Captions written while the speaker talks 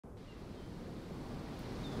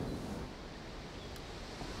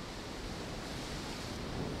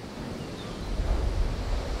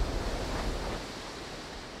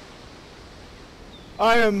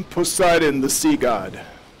I am Poseidon, the sea god.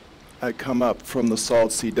 I come up from the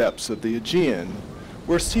salt sea depths of the Aegean,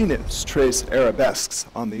 where sea nymphs trace arabesques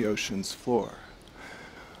on the ocean's floor.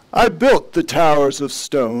 I built the towers of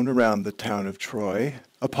stone around the town of Troy,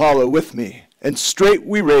 Apollo with me, and straight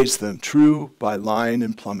we raised them, true by line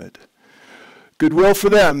and plummet. Goodwill for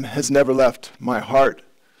them has never left my heart,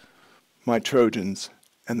 my Trojans,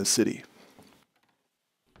 and the city.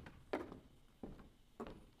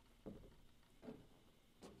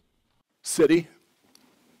 City,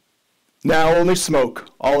 now only smoke,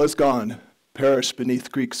 all is gone, perished beneath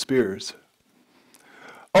Greek spears.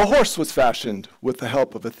 A horse was fashioned with the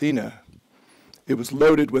help of Athena. It was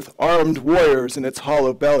loaded with armed warriors in its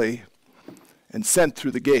hollow belly, and sent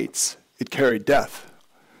through the gates, it carried death.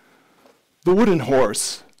 The wooden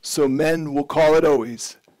horse, so men will call it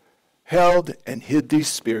always, held and hid these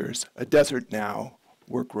spears, a desert now,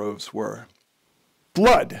 where groves were.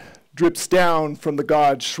 Blood drips down from the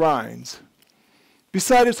god's shrines.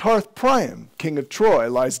 Beside his hearth Priam, king of Troy,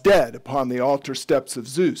 lies dead upon the altar steps of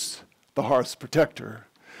Zeus, the hearth's protector.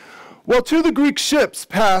 While to the Greek ships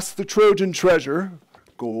pass the Trojan treasure,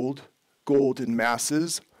 gold in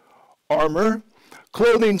masses, armor,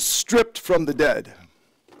 clothing stripped from the dead.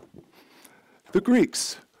 The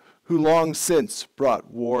Greeks, who long since brought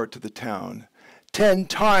war to the town, 10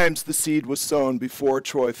 times the seed was sown before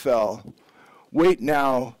Troy fell, wait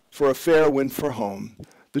now for a fair wind for home,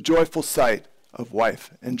 the joyful sight of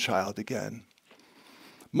wife and child again.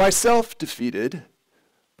 Myself defeated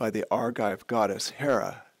by the Argive goddess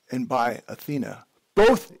Hera and by Athena,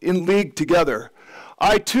 both in league together,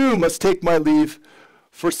 I too must take my leave,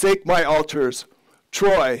 forsake my altars.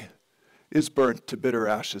 Troy is burnt to bitter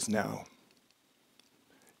ashes now.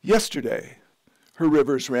 Yesterday, her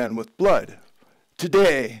rivers ran with blood.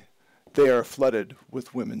 Today, they are flooded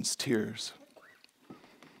with women's tears.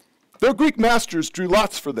 Their Greek masters drew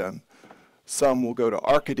lots for them. Some will go to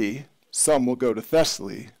Arcady, some will go to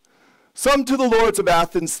Thessaly, some to the lords of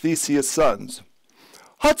Athens, Theseus' sons.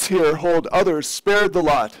 Huts here hold others spared the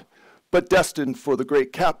lot, but destined for the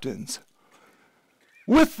great captains.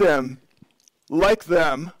 With them, like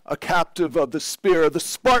them, a captive of the spear, the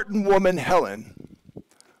Spartan woman Helen.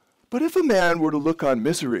 But if a man were to look on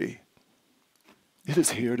misery, it is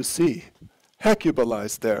here to see. Hecuba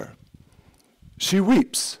lies there. She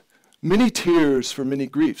weeps, many tears for many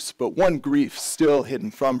griefs, but one grief still hidden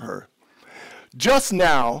from her. Just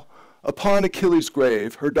now, upon Achilles'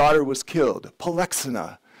 grave, her daughter was killed,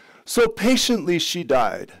 Polyxena. So patiently she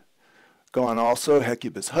died. Gone also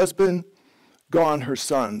Hecuba's husband, gone her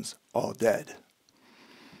sons, all dead.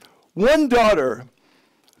 One daughter,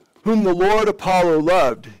 whom the Lord Apollo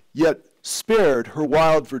loved, yet spared her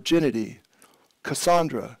wild virginity,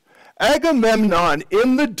 Cassandra, Agamemnon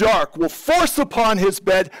in the dark will force upon his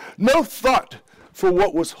bed no thought for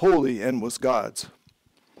what was holy and was God's.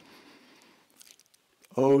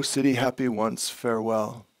 O city happy once,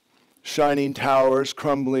 farewell. Shining towers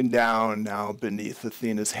crumbling down now beneath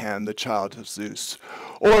Athena's hand, the child of Zeus.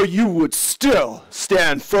 Or you would still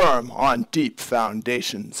stand firm on deep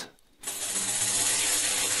foundations.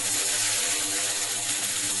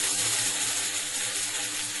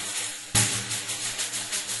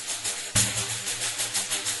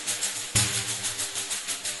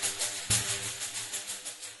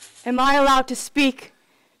 Am I allowed to speak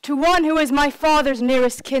to one who is my father's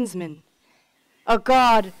nearest kinsman, a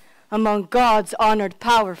god among gods honored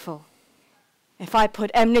powerful? If I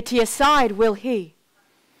put enmity aside, will he?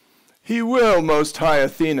 He will, most high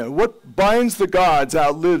Athena. What binds the gods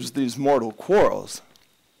outlives these mortal quarrels.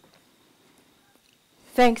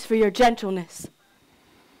 Thanks for your gentleness.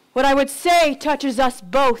 What I would say touches us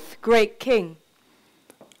both, great king.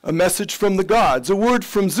 A message from the gods, a word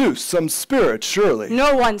from Zeus, some spirit, surely.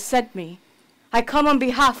 No one sent me. I come on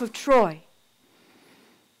behalf of Troy.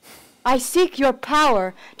 I seek your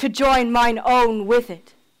power to join mine own with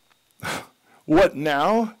it. What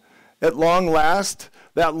now? At long last,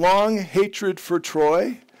 that long hatred for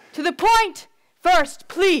Troy? To the point, first,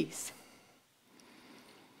 please.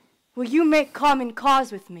 Will you make common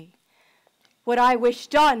cause with me? What I wish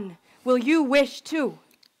done, will you wish too?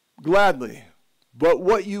 Gladly. But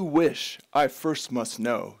what you wish, I first must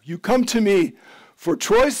know. You come to me for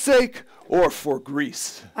Troy's sake or for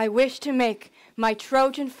Greece? I wish to make my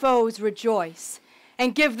Trojan foes rejoice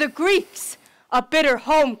and give the Greeks a bitter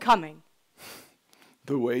homecoming.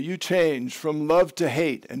 The way you change from love to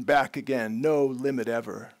hate and back again, no limit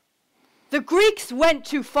ever. The Greeks went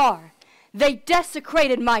too far. They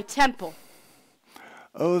desecrated my temple.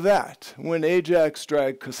 Oh, that, when Ajax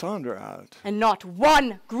dragged Cassandra out. And not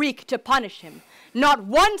one Greek to punish him, not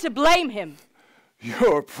one to blame him.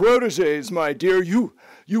 Your protégés, my dear, you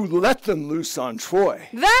let them loose on Troy.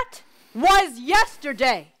 That was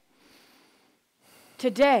yesterday.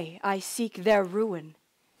 Today I seek their ruin,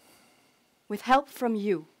 with help from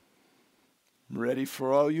you. Ready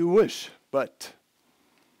for all you wish, but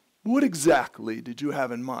what exactly did you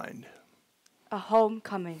have in mind? A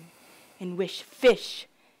homecoming in which fish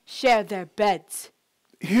share their beds.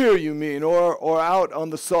 Here, you mean, or out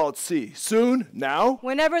on the salt sea? Soon? Now?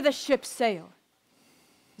 Whenever the ships sail,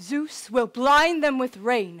 Zeus will blind them with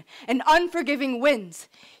rain and unforgiving winds.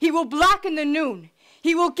 He will blacken the noon.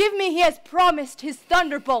 He will give me, he has promised, his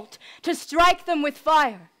thunderbolt to strike them with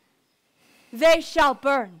fire. They shall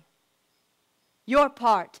burn. Your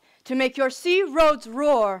part, to make your sea roads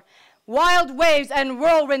roar, wild waves and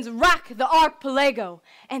whirlwinds rack the archipelago,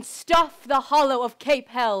 and stuff the hollow of Cape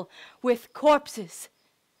Hell with corpses.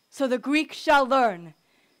 So the Greeks shall learn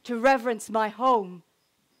to reverence my home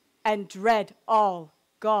and dread all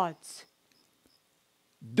gods.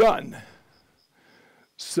 Done.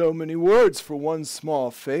 So many words for one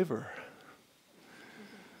small favor.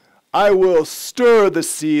 I will stir the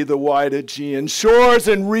sea, the wide Aegean. Shores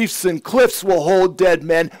and reefs and cliffs will hold dead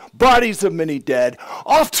men, bodies of many dead.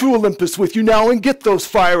 Off to Olympus with you now and get those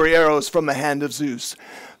fiery arrows from the hand of Zeus.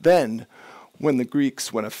 Then, when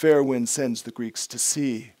a fair wind sends the Greeks to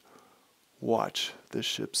sea, watch the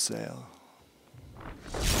ship sail.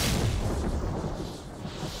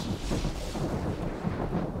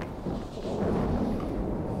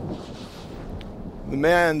 The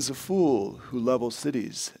man's a fool who levels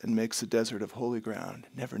cities and makes a desert of holy ground,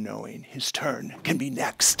 never knowing his turn can be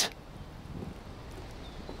next.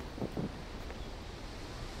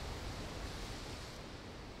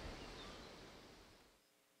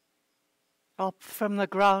 Up from the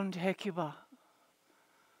ground, Hecuba.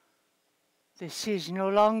 This is no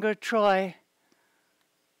longer Troy,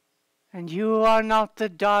 and you are not the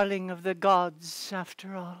darling of the gods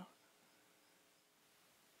after all.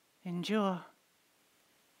 Endure.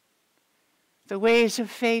 The ways of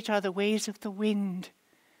fate are the ways of the wind.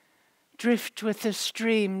 Drift with the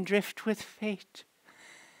stream, drift with fate.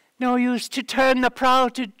 No use to turn the prow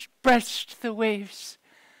to breast the waves.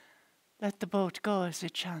 Let the boat go as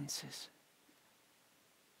it chances.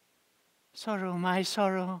 Sorrow, my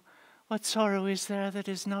sorrow, what sorrow is there that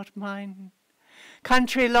is not mine?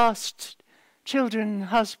 Country lost, children,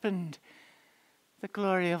 husband, the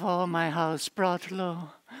glory of all my house brought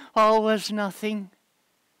low. All was nothing.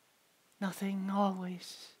 Nothing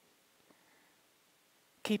always.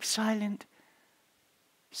 Keep silent.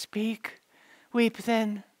 Speak. Weep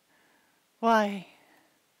then. Why?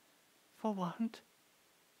 For want?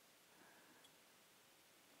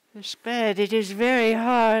 This bed, it is very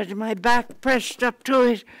hard. My back pressed up to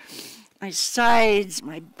it. My sides,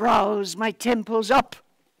 my brows, my temples up.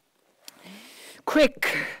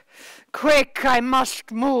 Quick, quick, I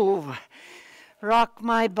must move. Rock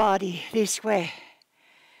my body this way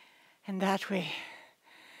and that way,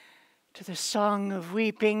 to the song of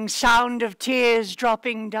weeping, sound of tears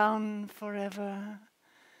dropping down forever,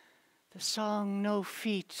 the song no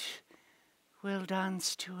feet will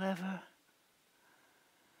dance to ever.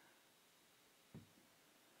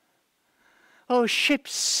 O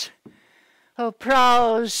ships, O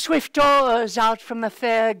prows, swift oars out from the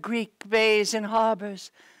fair Greek bays and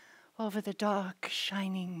harbors, over the dark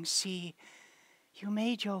shining sea, you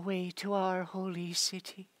made your way to our holy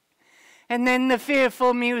city. And then the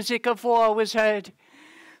fearful music of war was heard,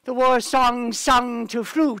 the war song sung to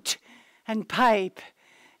flute and pipe,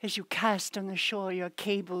 as you cast on the shore your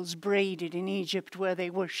cables braided in Egypt, where they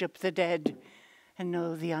worship the dead and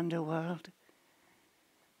know the underworld.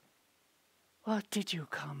 What did you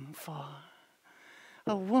come for?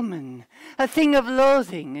 A woman, a thing of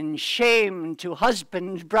loathing and shame to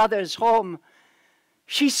husband, brothers, home.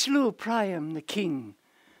 She slew Priam the king,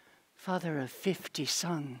 father of 50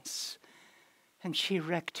 sons, and she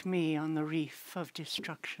wrecked me on the reef of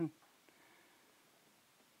destruction.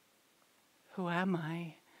 Who am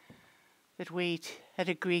I that wait at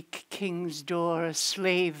a Greek king's door, a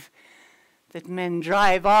slave that men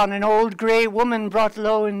drive on, an old grey woman brought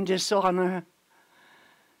low in dishonor?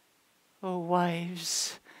 O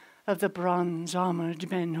wives of the bronze-armored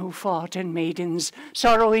men who fought, and maidens,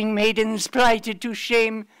 sorrowing maidens, plighted to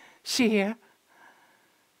shame, see here,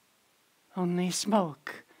 only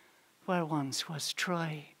smoke where once was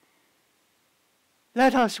Troy.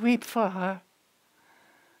 Let us weep for her.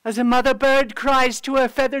 As a mother bird cries to her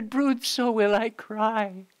feathered brood, so will I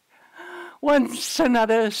cry. Once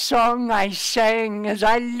another song I sang as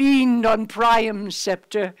I leaned on Priam's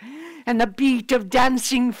scepter, and the beat of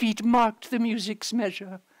dancing feet marked the music's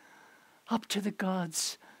measure. Up to the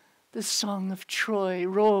gods The song of Troy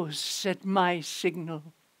rose at my signal.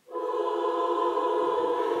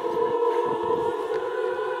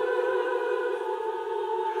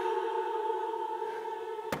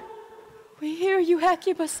 We hear you,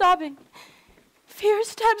 Hecuba, sobbing. Fear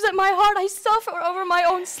stabs at my heart. I suffer over my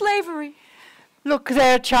own slavery. Look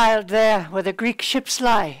there, child, there, where the Greek ships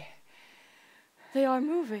lie. They are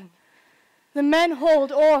moving. The men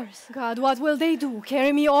hold oars. God, what will they do?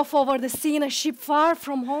 Carry me off over the sea in a ship far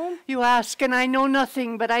from home? You ask, and I know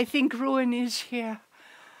nothing, but I think ruin is here.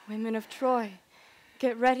 Women of Troy,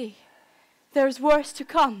 get ready. There's worse to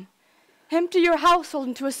come. Empty your household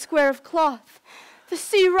into a square of cloth. The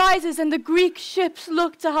sea rises and the Greek ships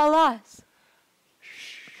look to Hellas.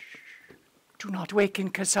 Shh. Do not waken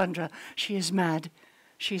Cassandra. She is mad.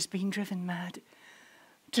 She is being driven mad.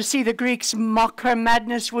 To see the Greeks mock her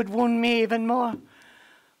madness would wound me even more.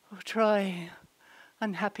 Oh, Troy,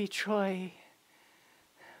 unhappy Troy,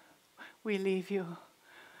 we leave you.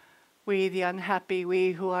 We the unhappy,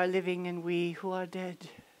 we who are living and we who are dead.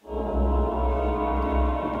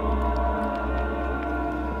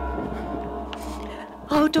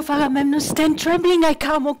 Out of Agamemnon's tent trembling I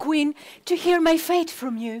come, O queen, to hear my fate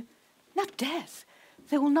from you. Not death.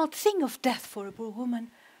 They will not think of death for a poor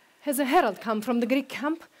woman. Has a herald come from the Greek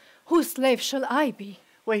camp? Whose slave shall I be?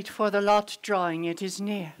 Wait for the lot drawing, it is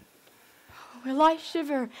near. Will I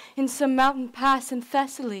shiver in some mountain pass in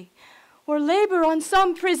Thessaly, or labor on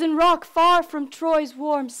some prison rock far from Troy's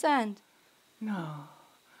warm sand? No,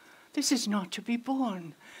 this is not to be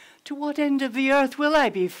borne. To what end of the earth will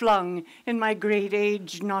I be flung, in my great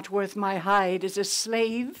age not worth my hide as a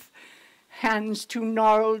slave? Hands too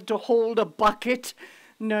gnarled to hold a bucket,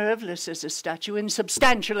 nerveless as a statue,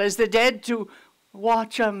 insubstantial as the dead, to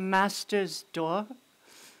watch a master's door,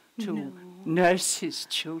 to nurse his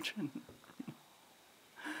children.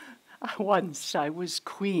 Once I was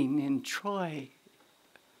queen in Troy.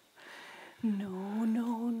 No,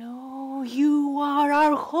 no, no. You are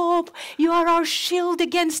our hope. You are our shield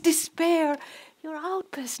against despair. Your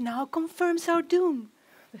outpost now confirms our doom.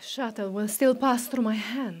 The shuttle will still pass through my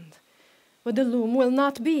hand, but the loom will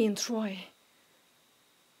not be in Troy.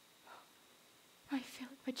 I feel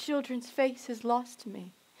my children's face is lost to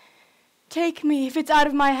me. Take me, if it's out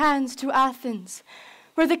of my hands, to Athens,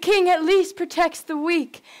 where the king at least protects the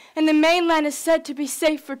weak, and the mainland is said to be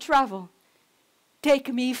safe for travel.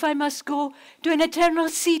 Take me, if I must go, to an eternal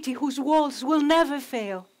city whose walls will never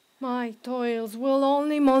fail. My toils will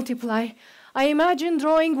only multiply. I imagine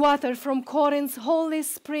drawing water from Corinth's holy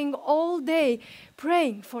spring all day,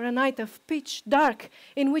 praying for a night of pitch dark,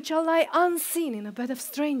 in which I'll lie unseen in a bed of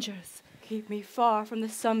strangers. Keep me far from the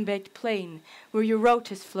sun-baked plain where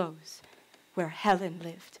Euripides flows, where Helen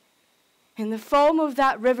lived. In the foam of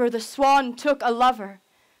that river the swan took a lover.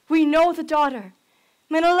 We know the daughter.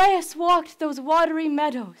 Menelaus walked those watery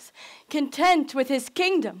meadows, content with his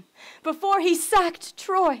kingdom, before he sacked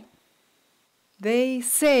Troy. They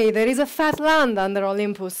say there is a fat land under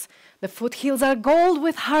Olympus. The foothills are gold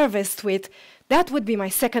with harvest wheat. That would be my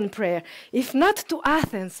second prayer. If not to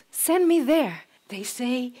Athens, send me there. They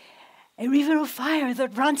say a river of fire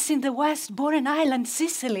that runs in the west bore an island,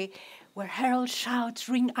 Sicily, where herald shouts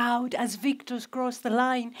ring out as victors cross the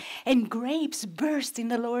line, and grapes burst in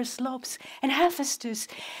the lower slopes, and Hephaestus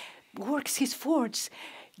works his forge,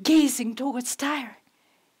 gazing towards Tyre.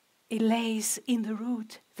 It lays in the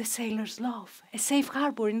root the sailor's love, a safe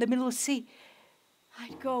harbor in the middle sea.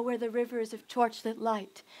 I'd go where the river is of torchlit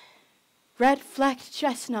light, red-flecked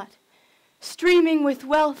chestnut, streaming with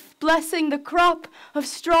wealth, blessing the crop of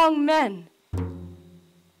strong men.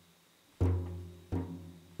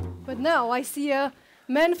 But now I see a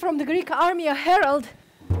man from the Greek army, a herald.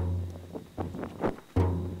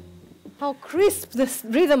 How crisp the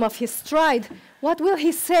rhythm of his stride. What will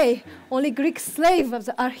he say? Only Greek slaves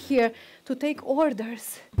are here to take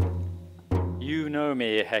orders. You know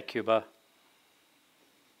me, Hecuba.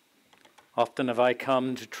 Often have I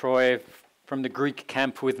come to Troy from the Greek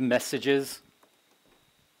camp with messages.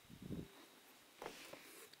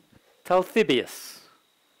 Talthybius,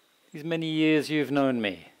 these many years you've known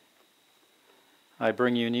me. I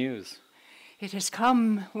bring you news. It has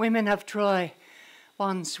come, women of Troy.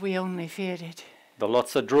 Once we only feared it. The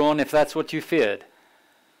lots are drawn if that's what you feared.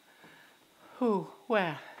 Who?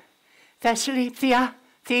 Where? Thessaly,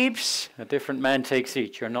 Thebes? A different man takes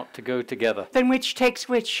each. You're not to go together. Then which takes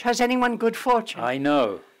which? Has anyone good fortune? I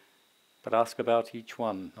know, but ask about each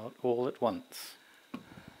one, not all at once.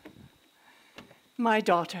 My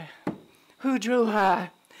daughter. Who drew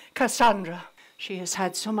her? Cassandra. She has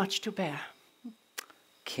had so much to bear.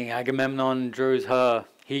 King Agamemnon chose her.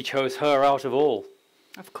 He chose her out of all.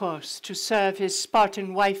 Of course, to serve his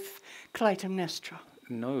Spartan wife, Clytemnestra.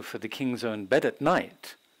 No, for the king's own bed at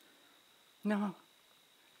night. No,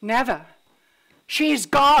 never. She is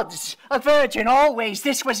God's, a virgin always.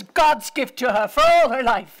 This was God's gift to her for all her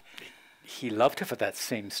life. He loved her for that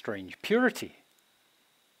same strange purity.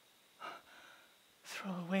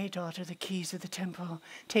 Throw away, daughter, the keys of the temple.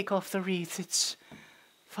 Take off the wreath. It's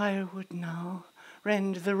firewood now.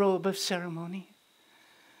 Rend the robe of ceremony.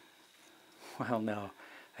 Well, now,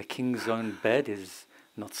 a king's own bed is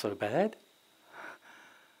not so bad.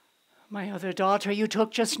 My other daughter you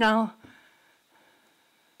took just now?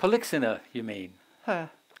 Polyxena, you mean? Her.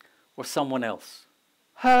 Or someone else?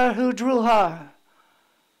 Her who drew her.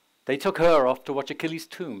 They took her off to watch Achilles'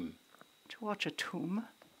 tomb. To watch a tomb?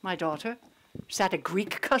 My daughter? Is that a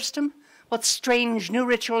Greek custom? What strange new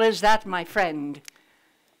ritual is that, my friend?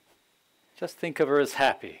 Just think of her as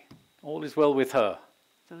happy. All is well with her.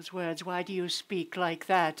 Those words, why do you speak like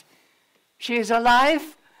that? She is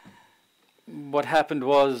alive? What happened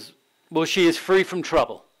was, well, she is free from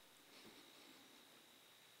trouble.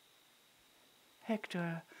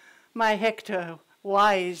 Hector, my Hector,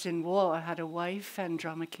 wise in war, had a wife,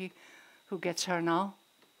 Andromache. Who gets her now?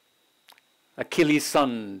 Achilles'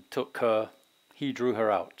 son took her. He drew her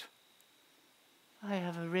out. I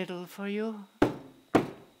have a riddle for you.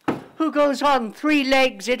 Who goes on 3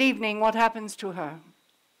 legs at evening? What happens to her?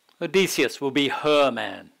 Odysseus will be her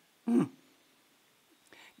man.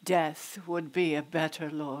 Death would be a better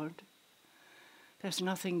lord. There's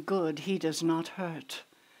nothing good he does not hurt.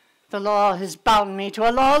 The law has bound me to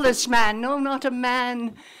a lawless man. No, not a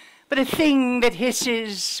man, but a thing that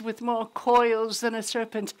hisses with more coils than a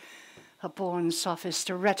serpent. A born sophist,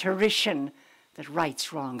 a rhetorician that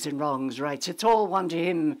rights wrongs and wrongs rights. It's all one to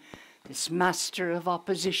him, this master of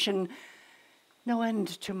opposition. No end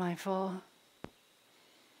to my fall.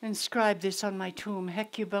 Inscribe this on my tomb.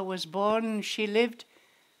 Hecuba was born, she lived,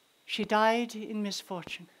 she died in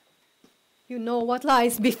misfortune. You know what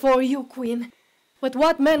lies before you, Queen. But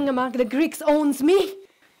what man among the Greeks owns me?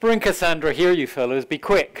 Bring Cassandra here, you fellows. Be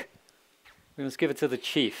quick. We must give it to the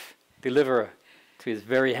chief. Deliver her to his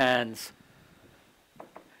very hands.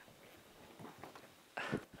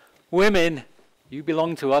 Women, you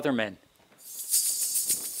belong to other men.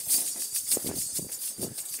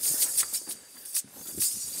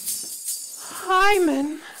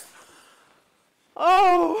 Hymen.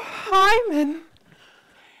 Oh, Hymen.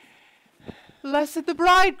 Blessed the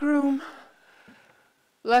bridegroom.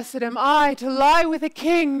 Blessed am I to lie with a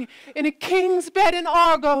king in a king's bed in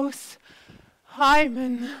Argos.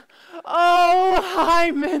 Hymen. Oh,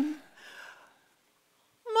 Hymen.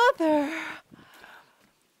 Mother,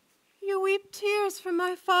 you weep tears for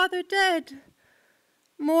my father dead,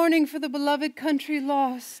 mourning for the beloved country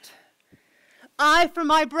lost. I for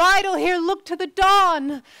my bridal here look to the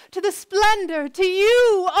dawn, to the splendor, to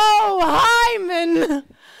you, oh Hymen!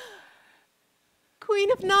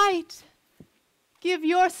 Queen of night, give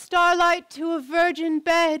your starlight to a virgin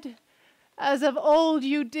bed, as of old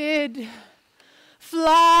you did.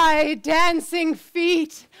 Fly, dancing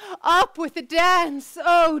feet, up with the dance,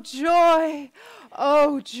 oh joy,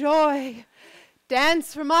 oh joy.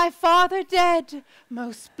 Dance for my father dead,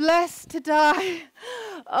 most blessed to die.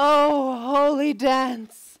 Oh, holy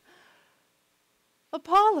dance.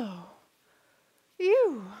 Apollo,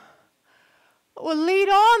 you will lead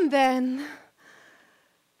on then.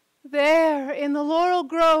 There in the laurel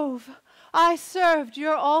grove I served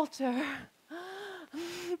your altar.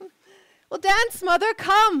 Well, dance, mother,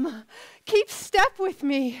 come. Keep step with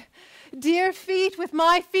me. Dear feet with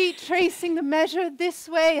my feet tracing the measure this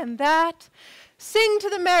way and that. Sing to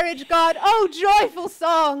the marriage god, oh joyful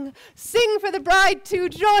song. Sing for the bride too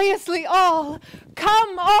joyously all.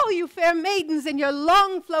 Come all you fair maidens in your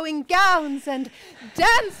long flowing gowns and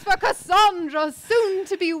dance for Cassandra soon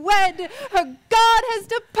to be wed. Her god has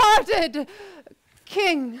departed.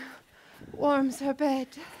 King warms her bed.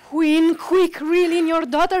 Queen, quick, reel in your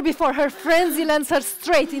daughter before her frenzy lands her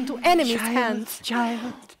straight into enemy's hands.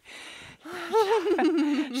 Child.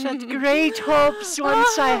 Such great hopes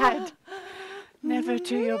once I had. Never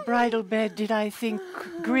to your bridal bed did I think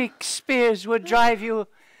Greek spears would drive you.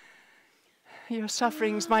 Your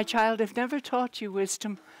sufferings, my child, have never taught you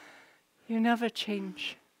wisdom. You never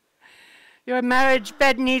change. Your marriage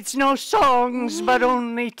bed needs no songs, but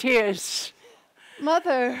only tears.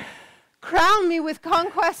 Mother, crown me with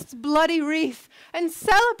conquest's bloody wreath and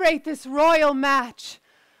celebrate this royal match.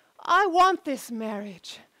 I want this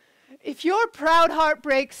marriage. If your proud heart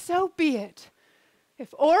breaks, so be it.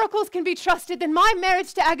 If oracles can be trusted, then my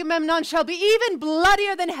marriage to Agamemnon shall be even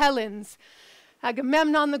bloodier than Helen's.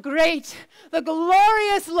 Agamemnon the great, the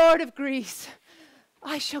glorious lord of Greece.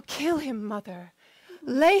 I shall kill him, mother.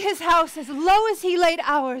 Lay his house as low as he laid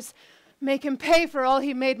ours. Make him pay for all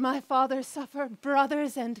he made my father suffer,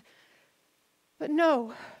 brothers, and... But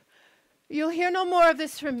no, you'll hear no more of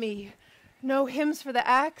this from me. No hymns for the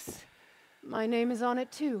axe. My name is on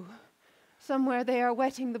it too. Somewhere they are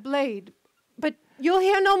whetting the blade. But you'll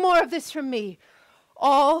hear no more of this from me.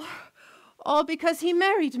 All because he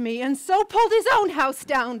married me and so pulled his own house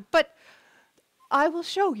down. But I will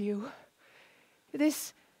show you.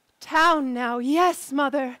 This town now, yes,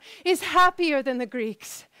 mother, is happier than the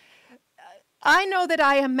Greeks. I know that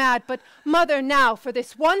I am mad, but mother, now, for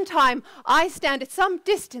this one time, I stand at some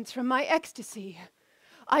distance from my ecstasy.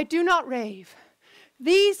 I do not rave.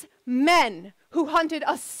 These men who hunted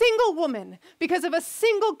a single woman because of a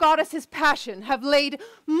single goddess's passion have laid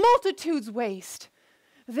multitudes waste.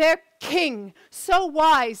 Their king, so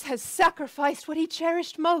wise, has sacrificed what he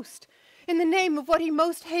cherished most in the name of what he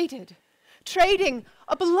most hated, trading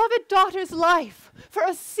a beloved daughter's life for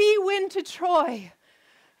a sea wind to Troy.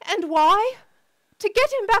 And why? To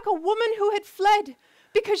get him back a woman who had fled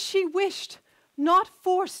because she wished, not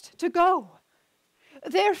forced, to go.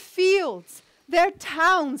 Their fields, their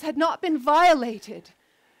towns had not been violated.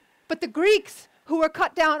 But the Greeks who were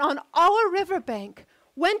cut down on our riverbank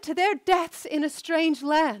went to their deaths in a strange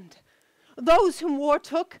land. Those whom war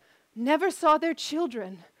took never saw their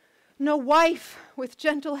children. No wife with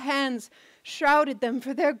gentle hands shrouded them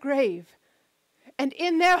for their grave. And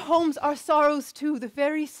in their homes are sorrows too, the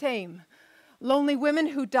very same. Lonely women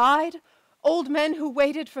who died, old men who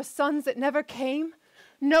waited for sons that never came,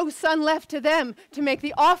 no son left to them to make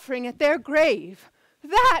the offering at their grave.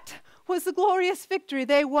 That was the glorious victory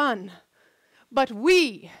they won. But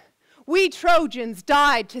we Trojans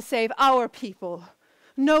died to save our people.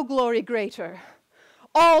 No glory greater.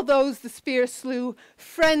 All those the spear slew,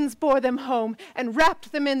 friends bore them home and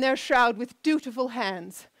wrapped them in their shroud with dutiful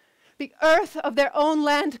hands. The earth of their own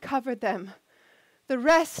land covered them. The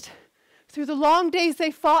rest, through the long days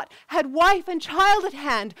they fought, had wife and child at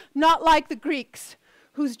hand, not like the Greeks,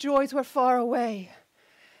 whose joys were far away.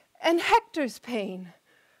 And Hector's pain,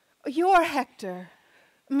 your Hector,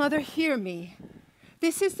 mother, hear me.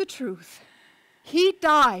 This is the truth. He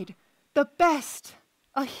died, the best,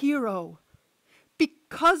 a hero.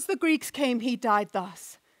 Because the Greeks came, he died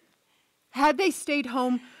thus. Had they stayed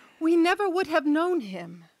home, we never would have known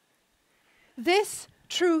him. This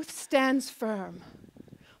truth stands firm.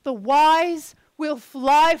 The wise will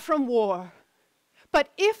fly from war. But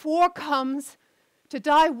if war comes, to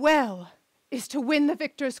die well is to win the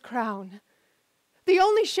victor's crown. The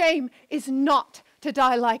only shame is not to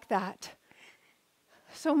die like that.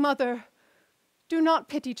 So, mother, do not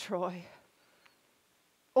pity Troy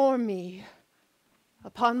or me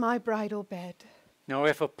upon my bridal bed. Now,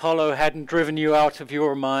 if Apollo hadn't driven you out of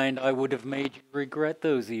your mind, I would have made you regret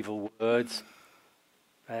those evil words.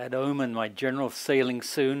 Bad omen, my general sailing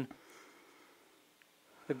soon.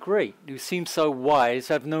 The great, who seem so wise,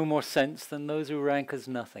 have no more sense than those who rank as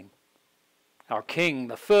nothing. Our king,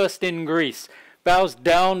 the first in Greece, bows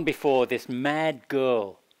down before this mad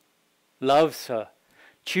girl, loves her,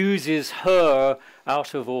 chooses her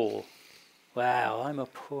out of all. Wow, I'm a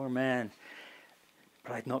poor man,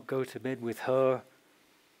 but I'd not go to bed with her.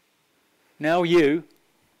 Now you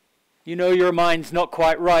know your mind's not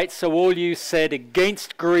quite right, so all you said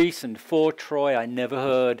against Greece and for Troy I never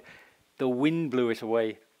heard. The wind blew it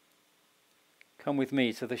away. Come with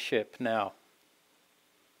me to the ship now.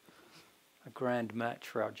 A grand match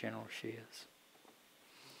for our general she is.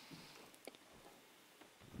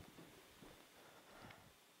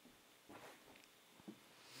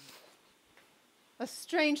 A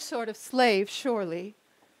strange sort of slave, surely.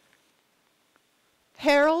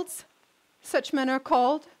 Heralds, such men are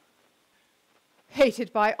called.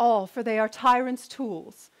 Hated by all, for they are tyrants'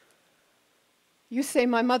 tools. You say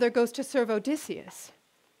my mother goes to serve Odysseus.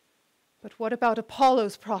 But what about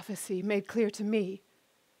Apollo's prophecy made clear to me?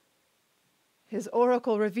 His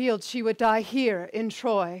oracle revealed she would die here in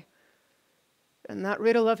Troy. And that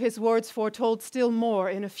riddle of his words foretold still more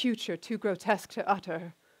in a future too grotesque to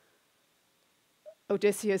utter.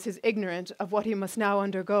 Odysseus is ignorant of what he must now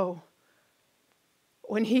undergo.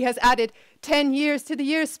 When he has added 10 years to the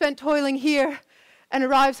years spent toiling here and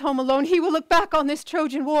arrives home alone, he will look back on this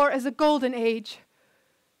Trojan War as a golden age.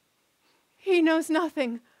 He knows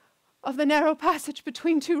nothing of the narrow passage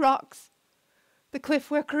between two rocks, the cliff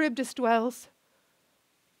where Charybdis dwells,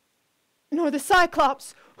 nor the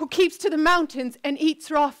Cyclops who keeps to the mountains and eats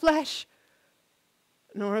raw flesh,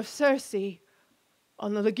 nor of Circe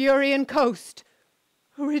on the Ligurian coast,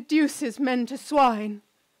 who reduces men to swine,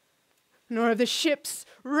 nor of the ships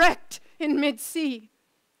wrecked in mid-sea.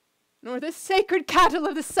 nor the sacred cattle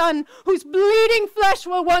of the sun, whose bleeding flesh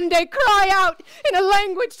will one day cry out in a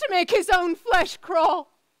language to make his own flesh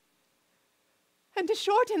crawl. And to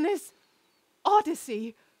shorten this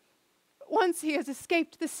odyssey, once he has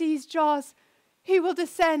escaped the sea's jaws, he will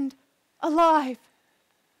descend alive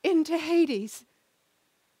into Hades.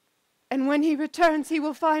 And when he returns, he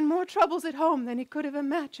will find more troubles at home than he could have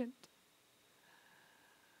imagined.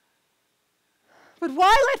 But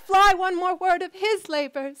why let fly one more word of his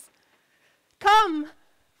labors? Come,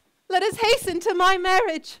 let us hasten to my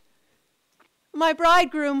marriage. My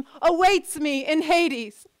bridegroom awaits me in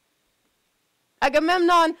Hades.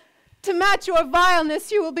 Agamemnon, to match your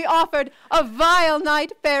vileness, you will be offered a vile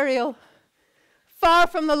night burial. Far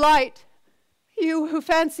from the light, you who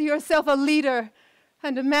fancy yourself a leader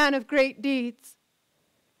and a man of great deeds.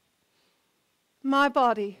 My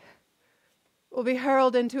body will be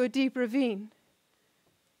hurled into a deep ravine,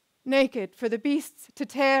 naked for the beasts to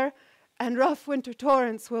tear, and rough winter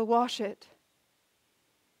torrents will wash it.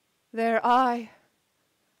 There I,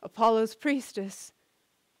 Apollo's priestess,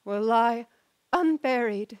 will lie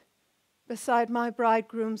unburied beside my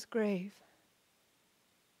bridegroom's grave.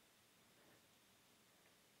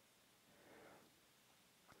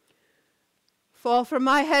 Fall from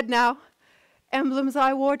my head now, emblems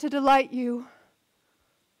I wore to delight you.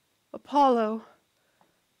 Apollo,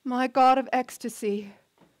 my god of ecstasy,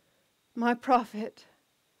 my prophet.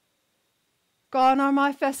 Gone are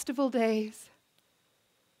my festival days.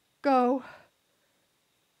 Go.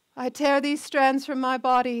 I tear these strands from my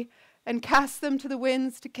body and cast them to the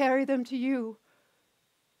winds to carry them to you,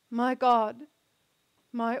 my God,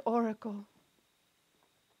 my oracle.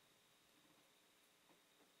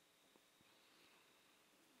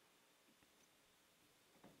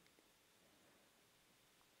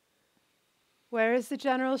 Where is the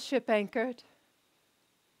general's ship anchored?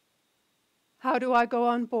 How do I go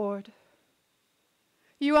on board?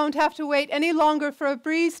 You won't have to wait any longer for a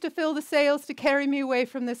breeze to fill the sails to carry me away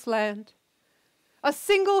from this land. A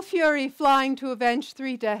single fury flying to avenge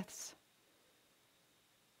 3 deaths.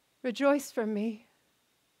 Rejoice for me.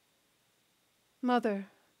 Mother,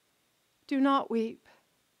 do not weep.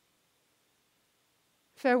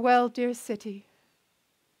 Farewell, dear city.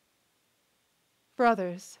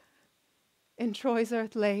 Brothers, in Troy's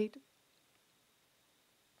earth laid.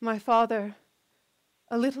 My father,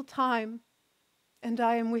 a little time, and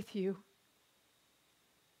I am with you.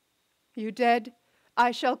 You dead,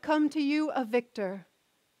 I shall come to you a victor.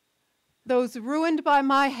 Those ruined by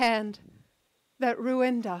my hand that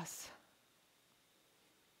ruined us.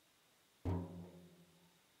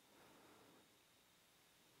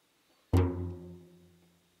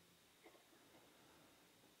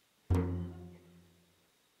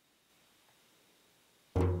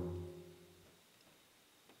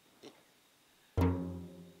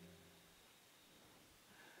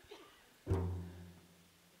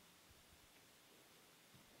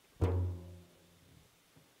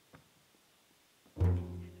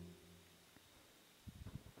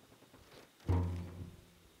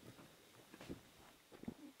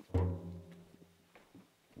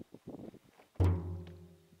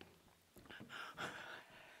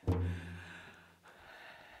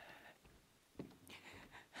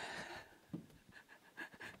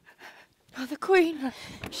 Oh, the queen,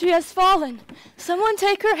 she has fallen. Someone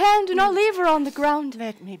take her hand and I'll leave her on the ground.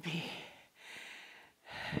 Let me be.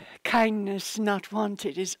 Kindness not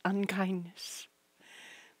wanted is unkindness.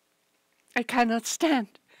 I cannot stand.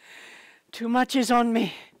 Too much is on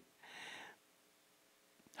me.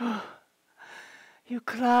 Oh, you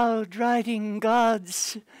cloud-riding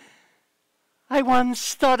gods. I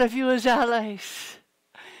once thought of you as allies.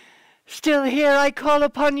 Still here I call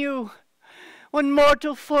upon you. When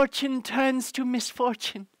mortal fortune turns to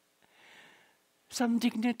misfortune, some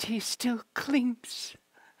dignity still clings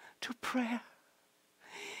to prayer.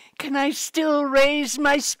 Can I still raise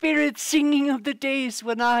my spirit singing of the days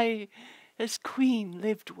when I, as queen,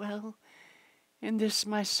 lived well in this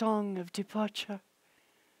my song of departure?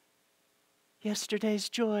 Yesterday's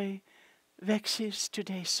joy vexes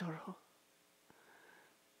today's sorrow.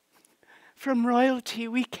 From royalty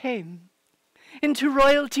we came. Into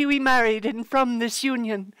royalty we married, and from this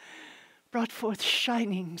union brought forth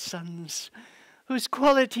shining sons, whose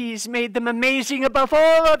qualities made them amazing above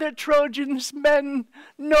all other Trojans' men.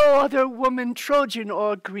 No other woman, Trojan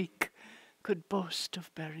or Greek, could boast of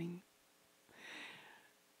bearing.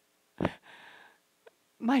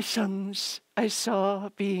 My sons I saw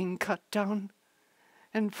being cut down,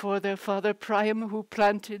 and for their father Priam, who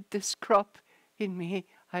planted this crop in me,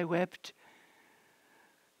 I wept.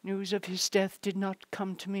 News of his death did not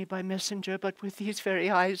come to me by messenger, but with these very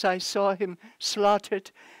eyes I saw him slaughtered,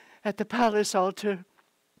 at the palace altar.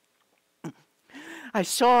 I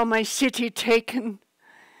saw my city taken.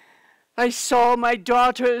 I saw my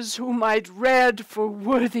daughters, whom I'd reared for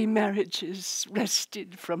worthy marriages,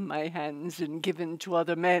 wrested from my hands and given to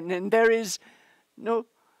other men, and there is no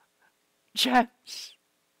chance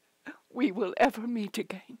we will ever meet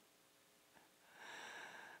again.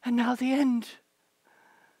 And now the end.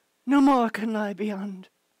 No more can lie beyond.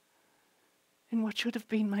 In what should have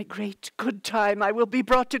been my great good time, I will be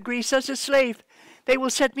brought to Greece as a slave. They will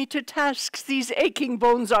set me to tasks these aching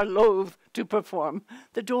bones are loath to perform.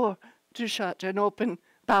 The door to shut and open,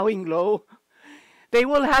 bowing low. They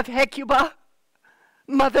will have Hecuba,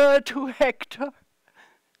 mother to Hector,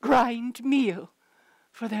 grind meal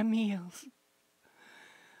for their meals.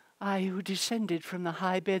 I, who descended from the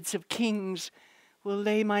high beds of kings, will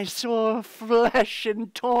lay my sore flesh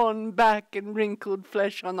and torn back and wrinkled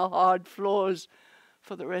flesh on the hard floors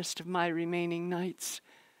for the rest of my remaining nights.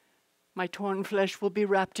 My torn flesh will be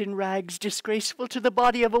wrapped in rags disgraceful to the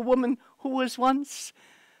body of a woman who was once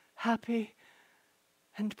happy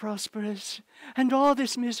and prosperous, and all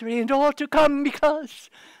this misery and all to come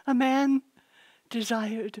because a man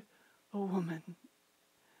desired a woman.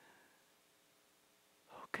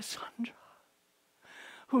 Oh, Cassandra,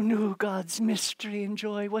 who knew God's mystery and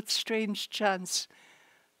joy, what strange chance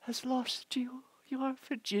has lost you your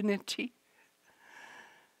virginity?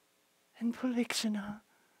 And Polyxena,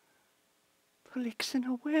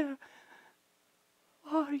 where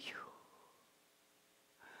are you?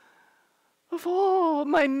 Of all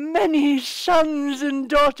my many sons and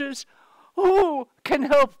daughters, who can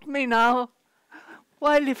help me now?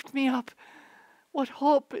 Why lift me up? What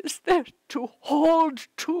hope is there to hold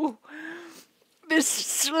to? This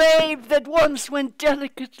slave that once went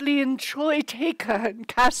delicately in Troy, take her and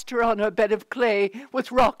cast her on her bed of clay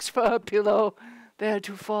with rocks for her pillow, there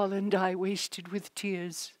to fall and die wasted with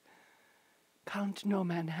tears. Count no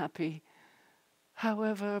man happy,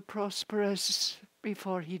 however prosperous,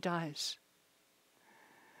 before he dies.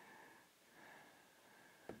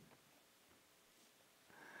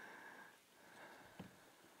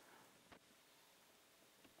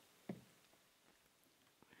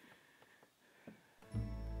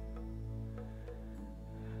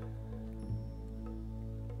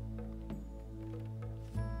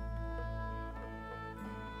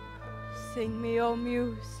 Sing me, O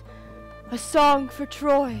Muse, a song for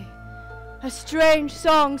Troy, a strange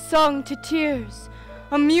song sung to tears,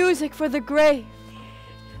 a music for the grave.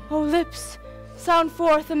 O lips, sound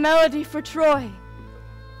forth a melody for Troy.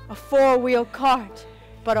 A four-wheel cart,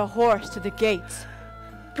 but a horse to the gates,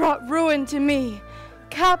 brought ruin to me,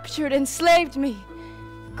 captured, enslaved me.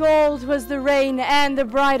 Gold was the rein and the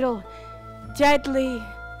bridle, deadly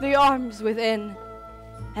the arms within,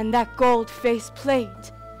 and that gold-faced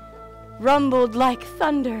plate rumbled like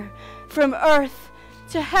thunder from earth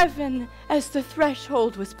to heaven as the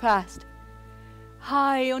threshold was passed.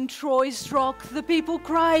 High on Troy's rock the people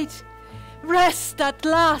cried, "Rest at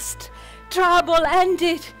last, trouble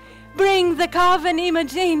ended, bring the carven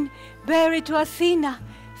image in, bear it to Athena,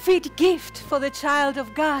 fit gift for the child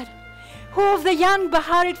of God. Who of the young be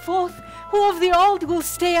hurried forth, who of the old will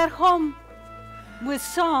stay at home?" With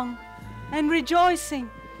song and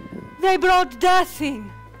rejoicing they brought death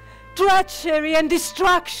in, treachery and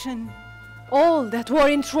destruction. All that were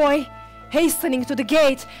in Troy, hastening to the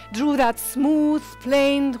gate, drew that smooth,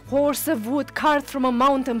 planed horse of wood carved from a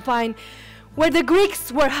mountain pine, where the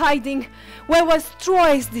Greeks were hiding, where was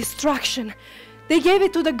Troy's destruction. They gave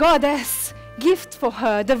it to the goddess, gift for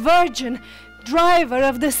her, the virgin, driver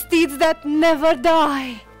of the steeds that never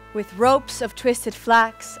die. With ropes of twisted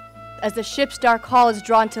flax, as the ship's dark hull is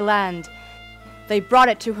drawn to land, they brought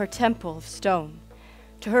it to her temple of stone,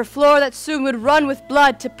 to her floor that soon would run with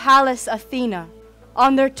blood to Pallas Athena.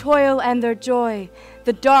 On their toil and their joy,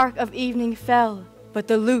 the dark of evening fell, but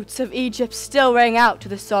the lutes of Egypt still rang out to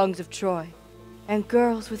the songs of Troy. And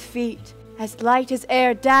girls with feet as light as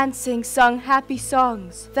air dancing sung happy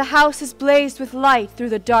songs. The houses blazed with light through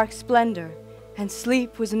the dark splendor, and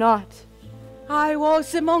sleep was not. I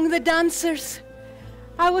was among the dancers.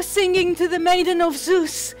 I was singing to the maiden of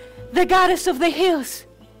Zeus, the goddess of the hills.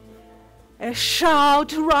 A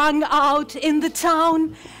shout rang out in the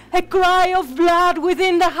town, a cry of blood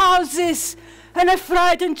within the houses, and a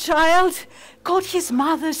frightened child caught his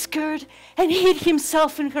mother's skirt and hid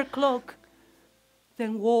himself in her cloak.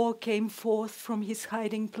 Then war came forth from his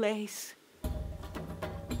hiding place.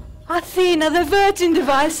 Athena, the virgin,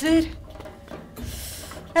 devised it.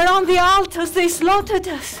 Around the altars they slaughtered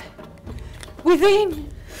us. Within,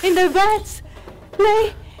 in their beds,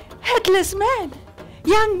 lay headless men,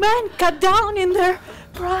 young men cut down in their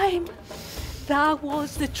prime. That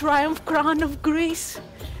was the triumph crown of Greece.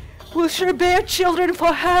 Will she bear children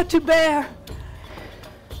for her to bear?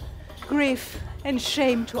 Grief and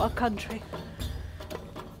shame to our country.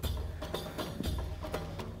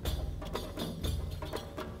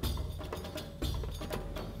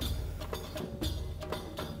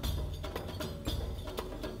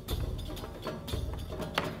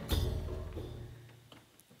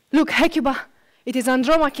 Look, Hecuba, it is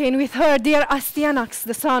Andromache, and with her dear Astyanax,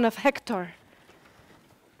 the son of Hector.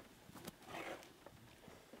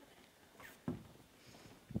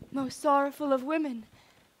 Most sorrowful of women,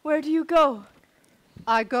 where do you go?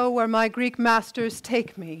 I go where my Greek masters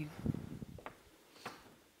take me.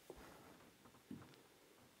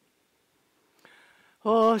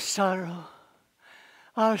 Oh, sorrow,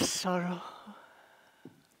 our sorrow.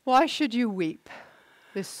 Why should you weep?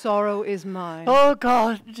 This sorrow is mine. Oh,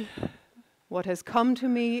 God, What has come to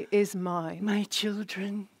me is mine. my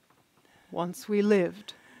children, Once we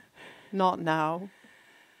lived, not now.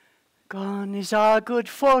 gone is our good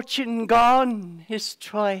fortune, gone is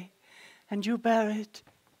Troy, and you bear it.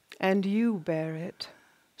 And you bear it.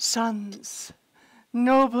 Sons,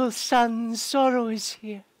 noble sons, sorrow is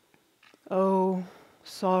here. Oh,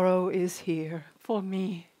 sorrow is here. For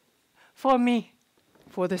me, for me.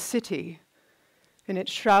 For the city, in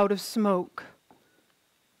its shroud of smoke.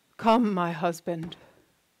 Come, my husband,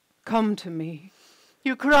 come to me.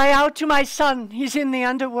 You cry out to my son, he's in the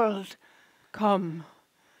underworld. Come,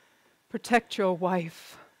 protect your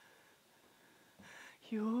wife.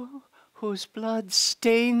 You, whose blood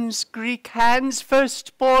stains Greek hands,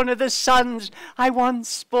 firstborn of the sons I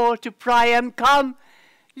once bore to Priam, come,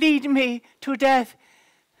 lead me to death.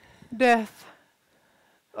 Death,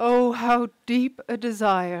 oh, how deep a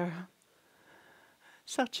desire.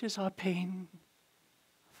 Such is our pain.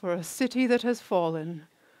 For a city that has fallen,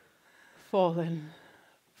 fallen.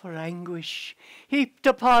 For anguish, heaped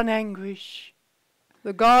upon anguish.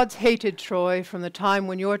 The gods hated Troy from the time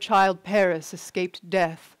when your child Paris escaped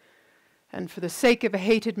death, and for the sake of a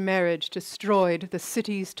hated marriage destroyed the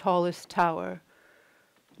city's tallest tower.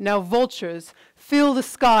 Now vultures fill the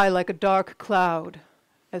sky like a dark cloud,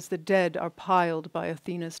 as the dead are piled by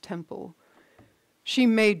Athena's temple. She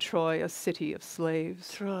made Troy a city of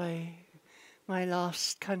slaves. Troy, my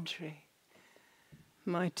lost country.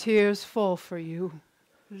 My tears fall for you.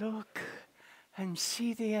 Look and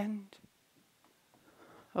see the end.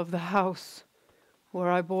 Of the house where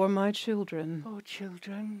I bore my children. Oh,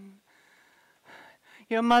 children,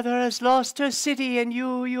 your mother has lost her city, and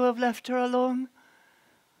you have left her alone.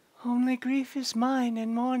 Only grief is mine,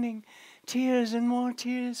 and mourning, tears and more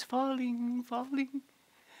tears falling, falling.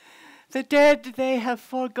 The dead, they have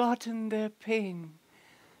forgotten their pain.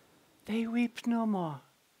 They weep no more.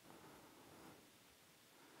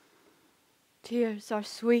 Tears are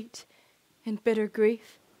sweet in bitter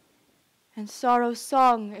grief, and sorrow's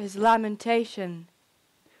song is lamentation.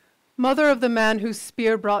 Mother of the man whose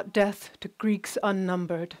spear brought death to Greeks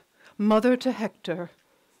unnumbered, mother to Hector,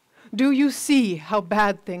 do you see how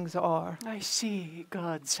bad things are? I see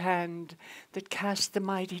God's hand that casts the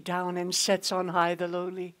mighty down and sets on high the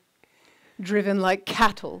lowly. Driven like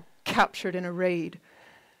cattle, captured in a raid.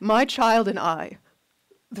 My child and I,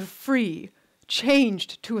 the free,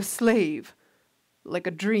 changed to a slave, like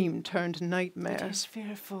a dream turned nightmare. It is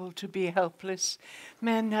fearful to be helpless.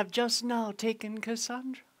 Men have just now taken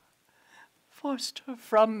Cassandra, forced her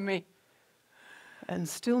from me. And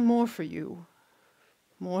still more for you,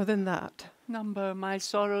 more than that. Number my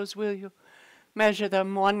sorrows, will you? Measure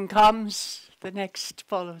them, one comes, the next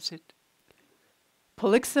follows it.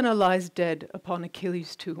 Polyxena lies dead upon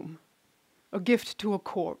Achilles' tomb, a gift to a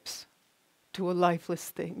corpse, to a lifeless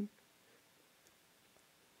thing.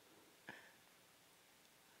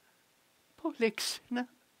 Polyxena.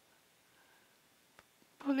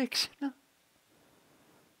 Polyxena.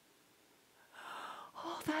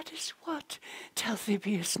 Oh, that is what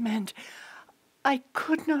Talthybius meant. I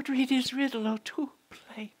could not read his riddle, oh, too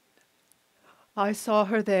plain. I saw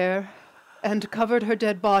her there, and covered her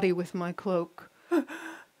dead body with my cloak,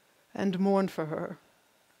 and mourned for her.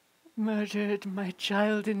 Murdered my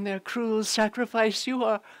child in their cruel sacrifice, you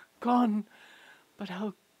are gone, but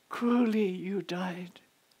how cruelly you died.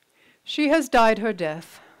 She has died her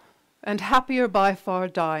death, and happier by far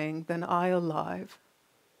dying than I alive.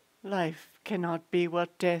 Life cannot be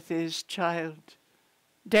what death is, child.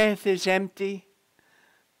 Death is empty.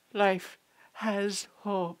 Life has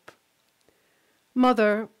hope.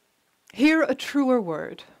 Mother, hear a truer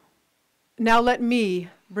word. Now let me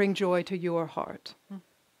bring joy to your heart.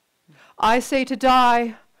 I say to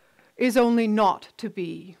die is only not to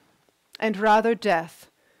be, and rather death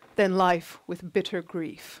than life with bitter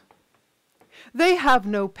grief. They have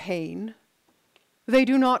no pain. They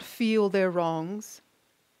do not feel their wrongs.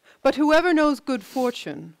 But whoever knows good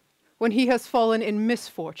fortune, when he has fallen in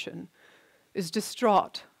misfortune, is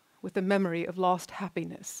distraught with the memory of lost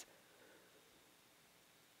happiness.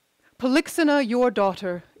 Polyxena, your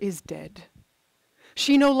daughter, is dead.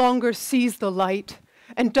 She no longer sees the light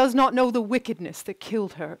and does not know the wickedness that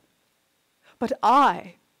killed her. But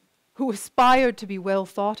I, who aspired to be well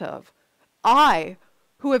thought of, I,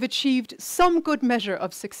 who have achieved some good measure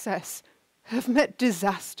of success, have met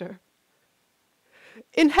disaster.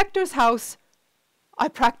 In Hector's house, I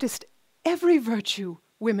practiced every virtue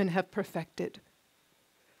women have perfected.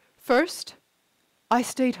 First, I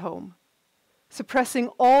stayed home, suppressing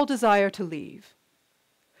all desire to leave.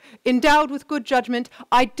 Endowed with good judgment,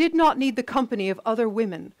 I did not need the company of other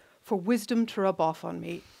women for wisdom to rub off on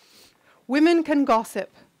me. Women can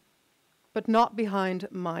gossip, but not behind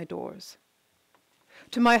my doors.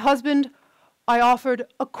 To my husband, I offered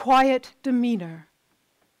a quiet demeanor,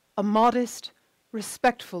 a modest,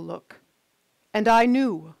 respectful look, and I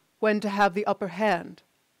knew when to have the upper hand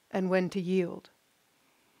and when to yield.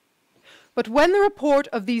 But when the report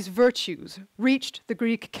of these virtues reached the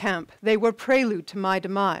Greek camp, they were prelude to my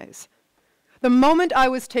demise. The moment I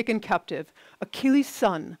was taken captive, Achilles'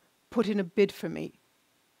 son put in a bid for me.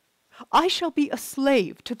 I shall be a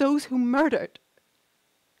slave to those who murdered.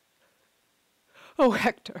 Oh,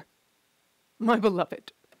 Hector, my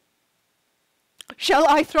beloved, shall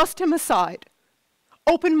I thrust him aside,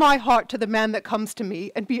 open my heart to the man that comes to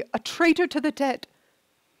me, and be a traitor to the dead?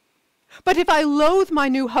 But if I loathe my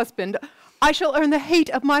new husband, I shall earn the hate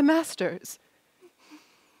of my masters.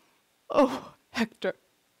 Oh, Hector,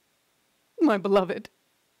 my beloved,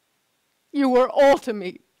 you were all to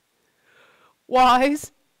me.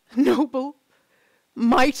 Wise, noble,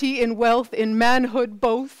 mighty in wealth, in manhood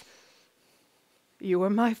both. You were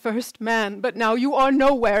my first man, but now you are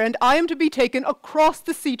nowhere, and I am to be taken across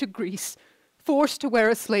the sea to Greece, forced to wear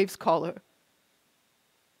a slave's collar.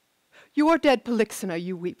 Your dead Polyxena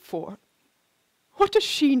you weep for. What does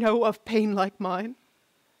she know of pain like mine?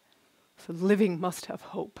 The living must have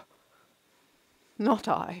hope. Not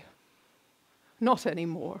I. Not any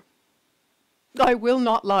more. I will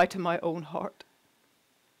not lie to my own heart.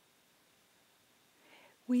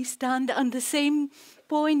 We stand on the same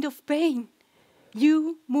point of pain.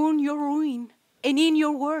 You mourn your ruin, and in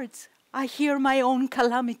your words I hear my own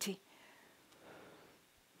calamity.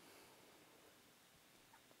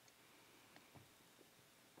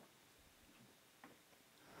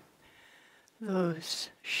 Those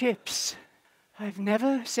ships, I've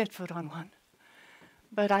never set foot on one,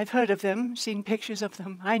 but I've heard of them, seen pictures of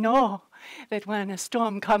them. I know that when a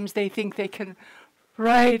storm comes, they think they can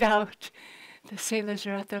ride out. The sailors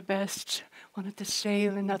are at their best, one at the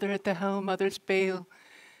sail, another at the helm, others bail.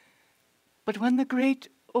 But when the great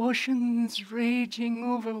ocean's raging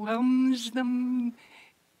overwhelms them,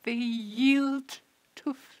 they yield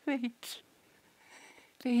to fate.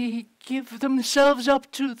 They give themselves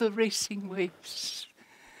up to the racing waves.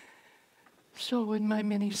 So in my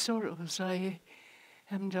many sorrows I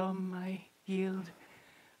am dumb, I yield,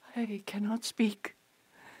 I cannot speak.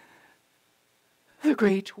 The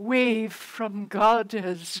great wave from God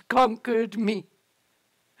has conquered me.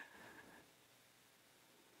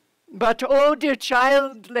 But, oh dear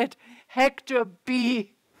child, let Hector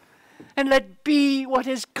be, and let be what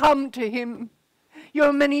has come to him.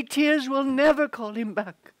 Your many tears will never call him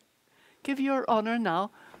back. Give your honor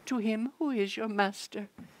now to him who is your master.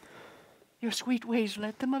 Your sweet ways,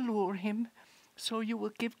 let them allure him, so you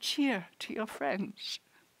will give cheer to your friends.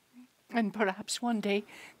 And perhaps one day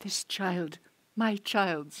this child, my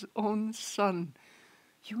child's own son,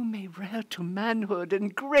 you may rear to manhood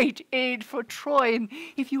and great aid for Troy, and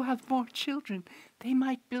if you have more children, they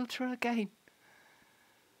might build her again.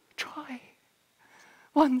 Troy,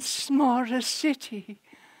 once more a city.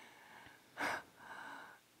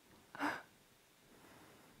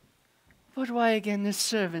 But why again the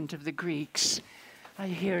servant of the Greeks? I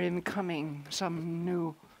hear him coming. Some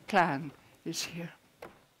new plan is here.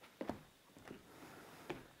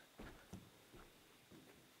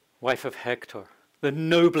 Wife of Hector, the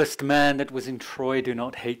noblest man that was in Troy, do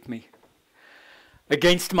not hate me.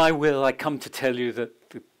 Against my will, I come to tell you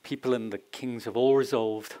that the people and the kings have all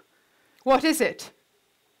resolved. What is it?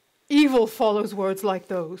 Evil follows words like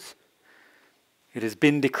those. It has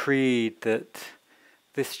been decreed that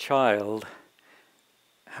this child,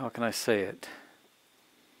 how can I say it?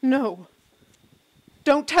 No.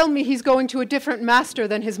 Don't tell me he's going to a different master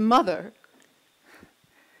than his mother.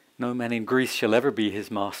 No man in Greece shall ever be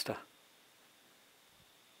his master.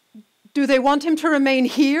 Do they want him to remain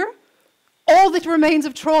here? All that remains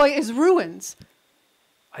of Troy is ruins.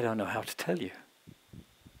 I don't know how to tell you.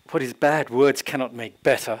 What is bad, words cannot make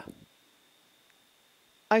better.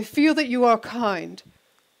 I feel that you are kind,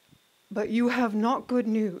 but you have not good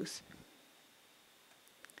news.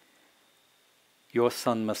 Your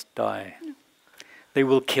son must die. They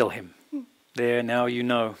will kill him. There, now you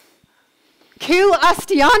know. Kill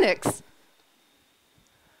Astyanax!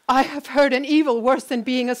 I have heard an evil worse than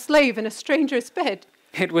being a slave in a stranger's bed.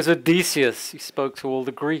 It was Odysseus. He spoke to all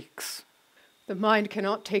the Greeks. The mind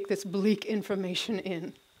cannot take this bleak information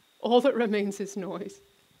in. All that remains is noise.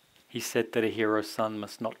 He said that a hero's son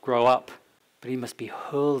must not grow up, but he must be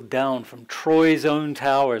hurled down from Troy's own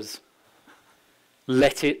towers.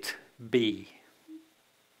 Let it be.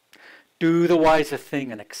 Do the wiser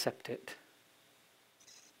thing and accept it.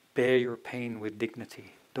 Bear your pain with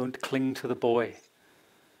dignity. Don't cling to the boy.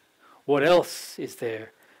 What else is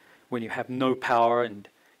there when you have no power and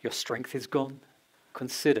your strength is gone?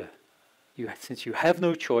 Consider, since you have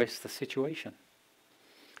no choice, the situation.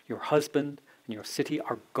 Your husband and your city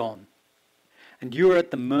are gone. And you are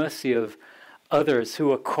at the mercy of others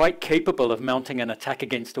who are quite capable of mounting an attack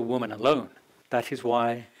against a woman alone. That is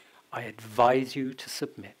why I advise you to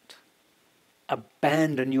submit.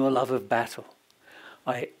 Abandon your love of battle.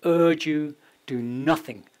 I urge you, do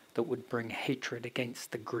nothing that would bring hatred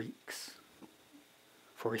against the Greeks.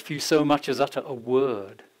 For if you so much as utter a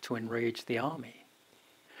word to enrage the army,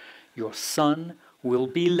 your son will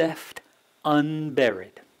be left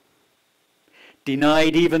unburied,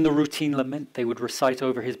 denied even the routine lament they would recite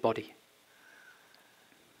over his body.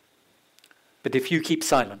 But if you keep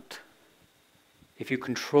silent, if you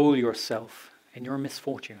control yourself in your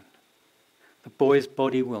misfortune, the boy's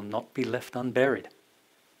body will not be left unburied,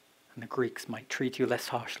 and the Greeks might treat you less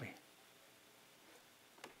harshly.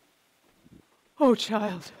 Oh,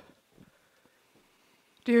 child,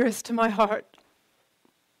 dearest to my heart,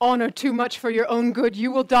 honor too much for your own good,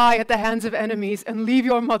 you will die at the hands of enemies and leave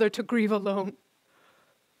your mother to grieve alone.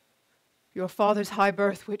 Your father's high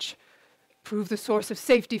birth, which proved the source of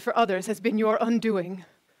safety for others, has been your undoing.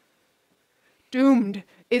 Doomed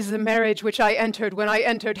is the marriage which I entered when I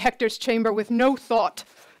entered Hector's chamber with no thought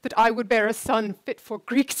that I would bear a son fit for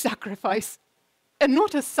Greek sacrifice, and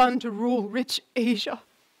not a son to rule rich Asia.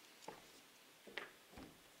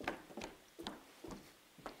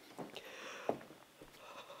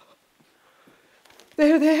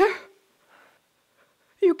 There.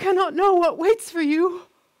 You cannot know what waits for you.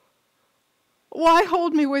 Why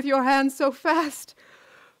hold me with your hands so fast?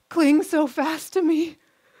 Cling so fast to me?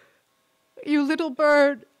 You little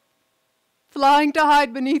bird, flying to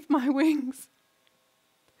hide beneath my wings.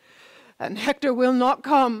 And Hector will not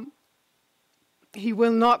come. He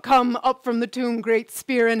will not come up from the tomb, great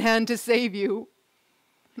spear in hand, to save you.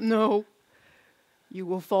 No, you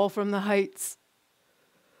will fall from the heights.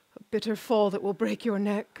 A bitter fall that will break your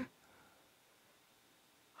neck.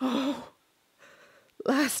 Oh,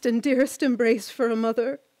 last and dearest embrace for a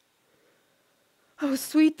mother. How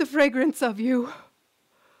sweet the fragrance of you.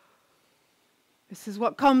 This is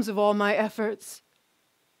what comes of all my efforts.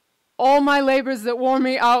 All my labors that wore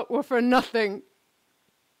me out were for nothing.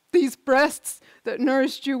 These breasts that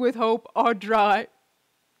nourished you with hope are dry.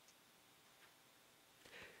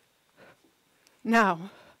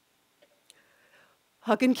 Now,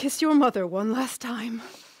 hug and kiss your mother one last time.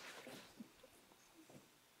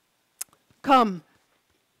 Come,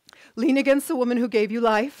 lean against the woman who gave you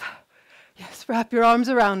life. Yes, wrap your arms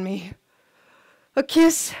around me. A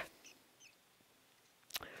kiss.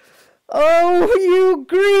 Oh, you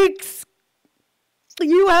Greeks!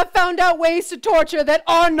 You have found out ways to torture that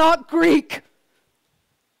are not Greek.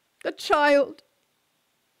 A child,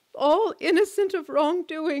 all innocent of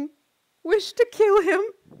wrongdoing, wished to kill him.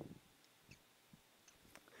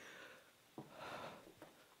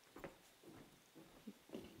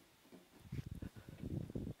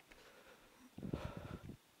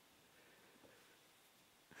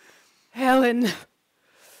 Helen,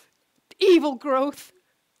 evil growth.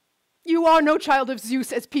 You are no child of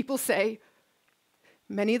Zeus, as people say.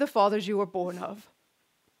 Many the fathers you were born of.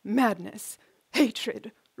 Madness,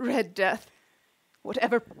 hatred, red death,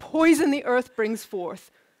 whatever poison the earth brings forth.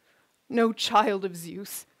 No child of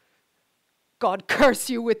Zeus. God curse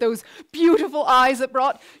you with those beautiful eyes that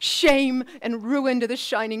brought shame and ruin to the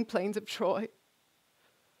shining plains of Troy.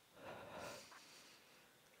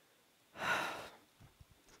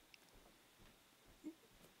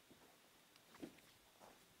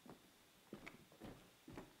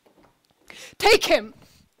 Take him,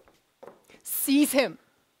 seize him,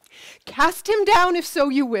 cast him down if so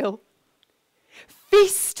you will,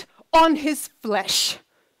 feast on his flesh.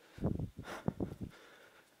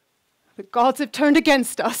 The gods have turned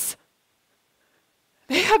against us.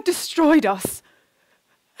 They have destroyed us.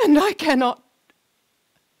 And I cannot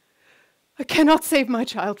save my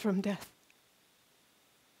child from death.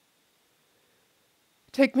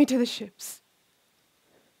 Take me to the ships.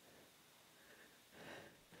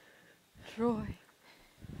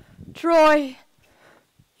 Troy,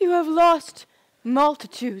 you have lost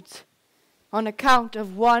multitudes on account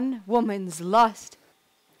of one woman's lust.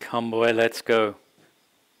 Come, boy, let's go.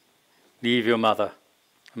 Leave your mother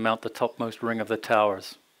and mount the topmost ring of the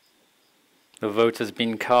towers. The vote has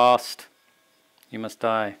been cast. You must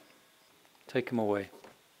die. Take him away.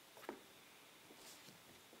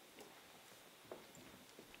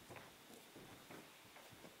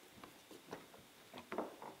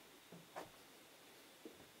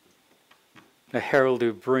 The herald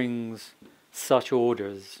who brings such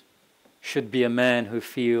orders should be a man who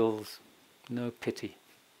feels no pity,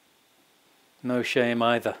 no shame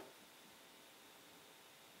either.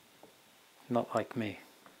 Not like me.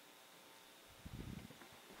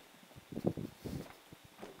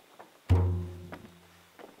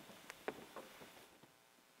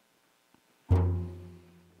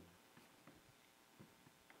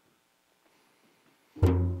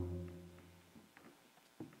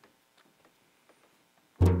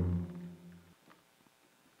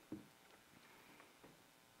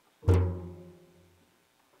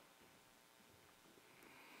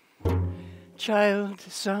 Child,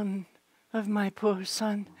 son of my poor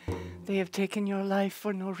son, they have taken your life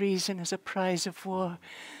for no reason as a prize of war,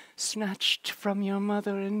 snatched from your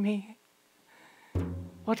mother and me.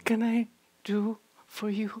 What can I do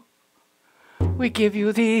for you? We give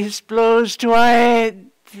you these blows to our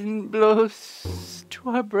head and blows to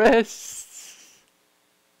our breasts.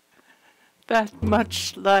 That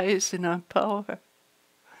much lies in our power.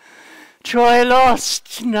 Troy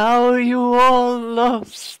lost, now you all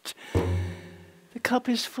lost. The cup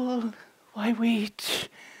is full, why wait?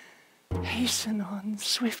 Hasten on,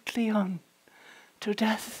 swiftly on, to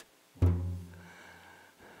death.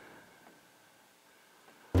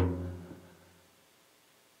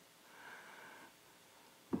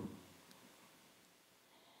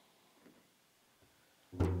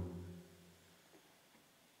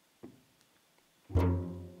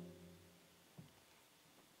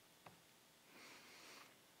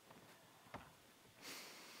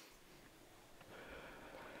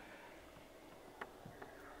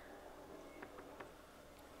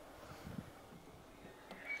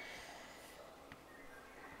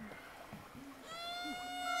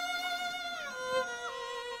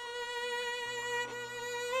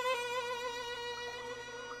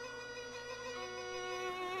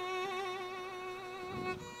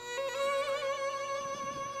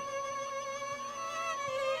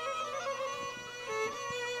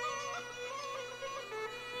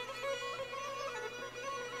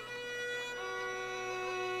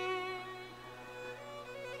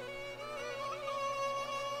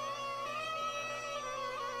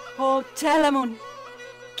 O Telamon,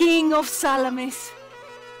 king of Salamis,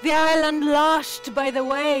 the island lashed by the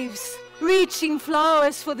waves, reaching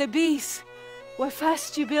flowers for the bees, where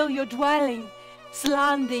first you build your dwelling,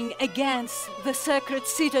 slanting against the sacred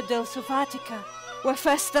citadels of Attica, where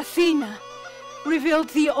first Athena revealed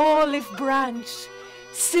the olive branch,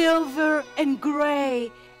 silver and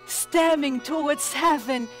grey, stemming towards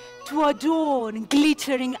heaven to adorn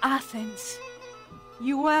glittering Athens.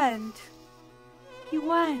 You went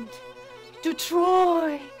to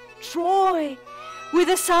Troy, with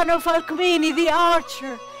the son of Alcmene the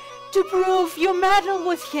archer, to prove your mettle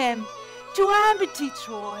with him, to empty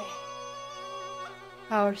Troy.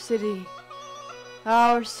 Our city,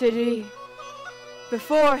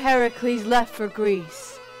 before Heracles left for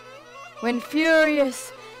Greece, when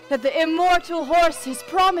furious that the immortal horses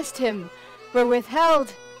promised him were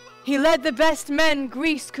withheld, he led the best men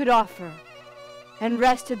Greece could offer, and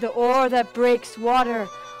rested the oar that breaks water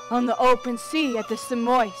on the open sea at the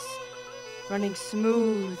Simois, running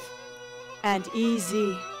smooth and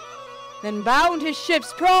easy, then bound his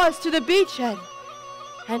ship's prows to the beachhead,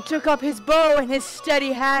 and took up his bow in his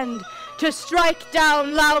steady hand to strike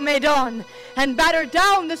down Laomedon and batter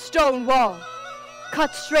down the stone wall,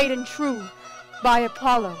 cut straight and true by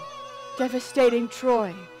Apollo, devastating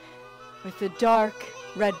Troy with the dark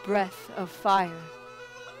red breath of fire.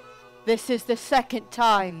 This is the second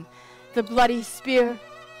time the bloody spear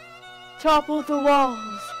toppled the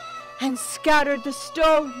walls and scattered the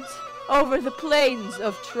stones over the plains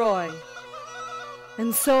of Troy.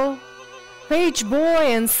 And so, page boy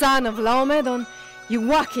and son of Laomedon, you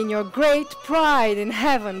walk in your great pride in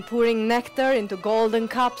heaven, pouring nectar into golden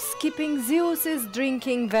cups, keeping Zeus's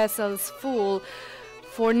drinking vessels full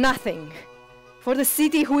for nothing. For the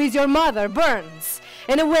city who is your mother burns,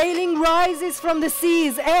 and a wailing rises from the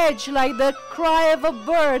sea's edge like the cry of a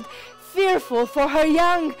bird, fearful for her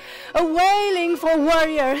young, a wailing for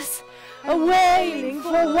warriors, a wailing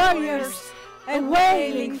for warriors, a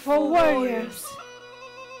wailing for warriors.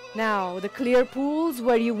 Now the clear pools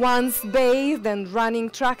where you once bathed and running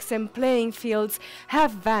tracks and playing fields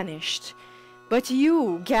have vanished. But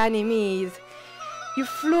you, Ganymede, you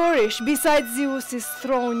flourish beside Zeus's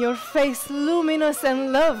throne, your face luminous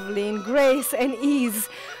and lovely in grace and ease,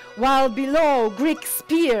 while below Greek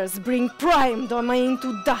spears bring prime domain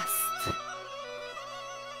to dust.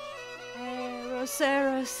 Eros,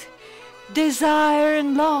 Eros, desire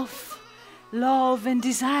and love, love and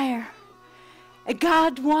desire. A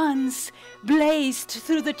god once blazed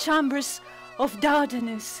through the chambers of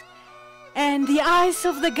Dardanus, and the eyes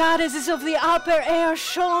of the goddesses of the upper air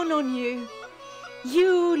shone on you.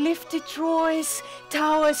 You lifted Troy's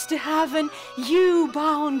towers to heaven, you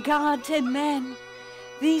bound God and men.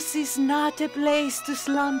 This is not a place to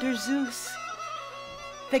slander Zeus.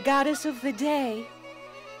 The goddess of the day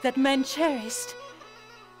that men cherished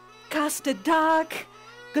cast a dark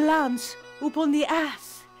glance upon the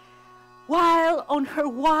earth, while on her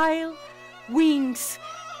wild wings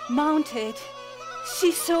mounted,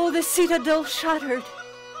 she saw the citadel shattered.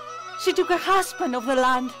 She took a husband of the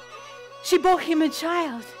land. She bore him a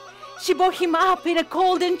child. She bore him up in a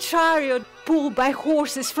golden chariot pulled by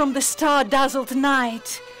horses from the star-dazzled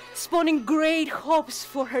night, spawning great hopes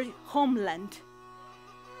for her homeland.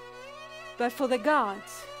 But for the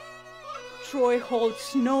gods, Troy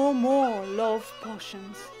holds no more love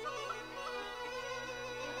potions.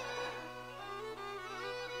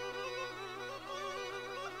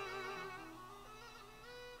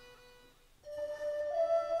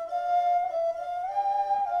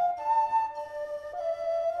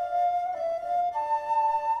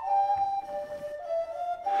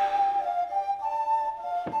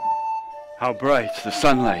 How bright the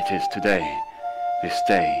sunlight is today, this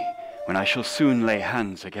day, when I shall soon lay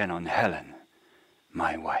hands again on Helen,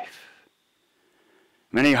 my wife.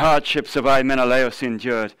 Many hardships have I, Menelaus,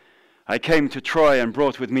 endured. I came to Troy and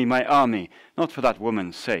brought with me my army, not for that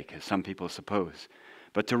woman's sake, as some people suppose,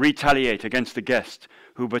 but to retaliate against the guest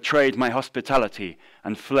who betrayed my hospitality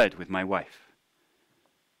and fled with my wife.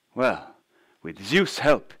 Well, with Zeus'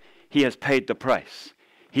 help, he has paid the price,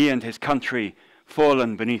 he and his country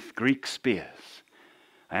fallen beneath Greek spears.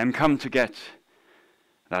 I am come to get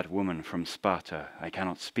that woman from Sparta, I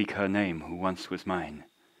cannot speak her name, who once was mine.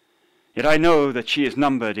 Yet I know that she is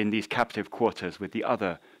numbered in these captive quarters with the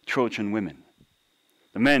other Trojan women.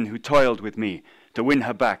 The men who toiled with me to win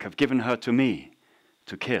her back have given her to me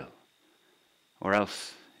to kill, or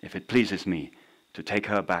else, if it pleases me, to take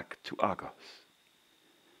her back to Argos.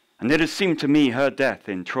 And it has seemed to me her death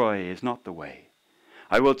in Troy is not the way.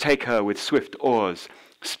 I will take her with swift oars,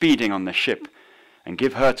 speeding on the ship, and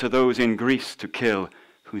give her to those in Greece to kill,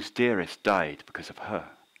 whose dearest died because of her.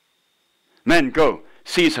 Men, go,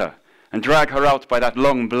 seize her, and drag her out by that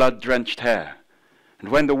long blood-drenched hair. And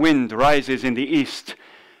when the wind rises in the east,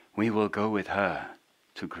 we will go with her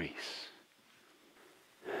to Greece.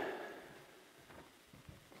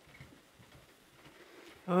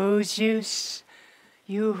 O Zeus,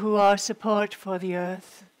 you who are support for the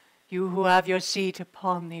earth, you who have your seat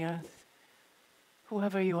upon the earth,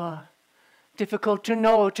 whoever you are, difficult to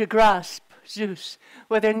know, to grasp, Zeus,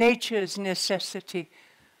 whether nature's necessity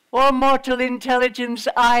or mortal intelligence,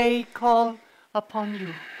 I call upon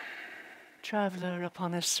you. Traveler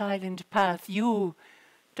upon a silent path, you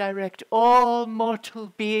direct all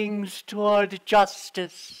mortal beings toward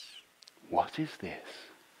justice. What is this?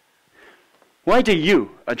 Why do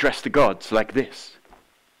you address the gods like this?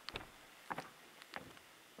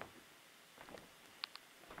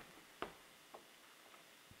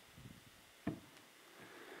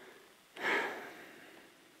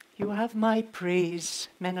 You have my praise,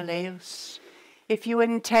 Menelaus, if you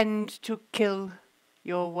intend to kill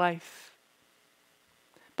your wife.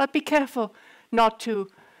 But be careful not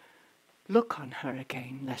to look on her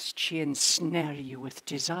again, lest she ensnare you with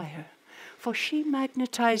desire. For she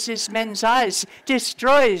magnetizes men's eyes,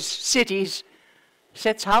 destroys cities,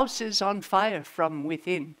 sets houses on fire from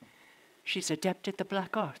within. She's adept at the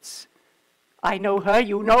black arts. I know her,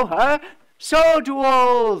 you know her, so do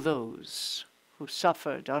all those who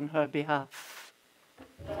suffered on her behalf.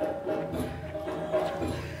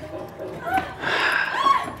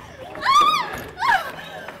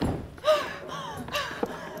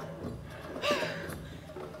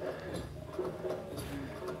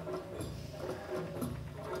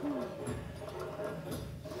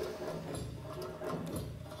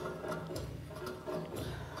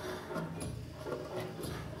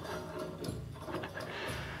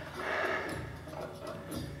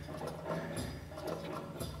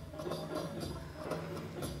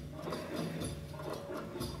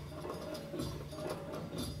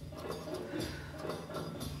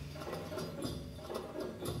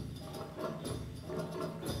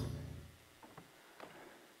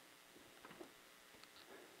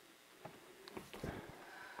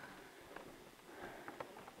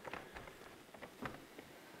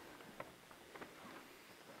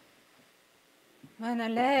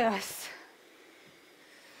 Menelaus,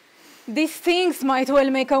 these things might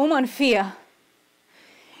well make a woman fear.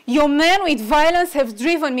 Your men with violence have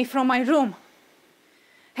driven me from my room,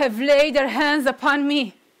 have laid their hands upon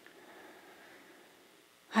me.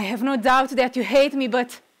 I have no doubt that you hate me,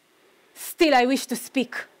 but still I wish to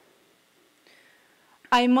speak.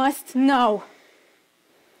 I must know.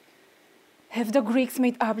 Have the Greeks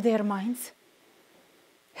made up their minds?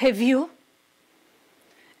 Have you?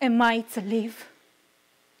 Am I to live?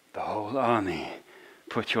 The whole army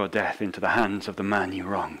put your death into the hands of the man you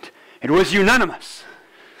wronged. It was unanimous.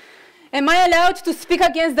 Am I allowed to speak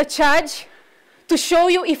against the charge? To show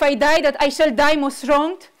you if I die that I shall die most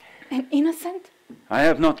wronged and innocent? I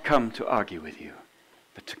have not come to argue with you,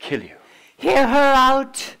 but to kill you. Hear her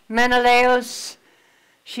out, Menelaus.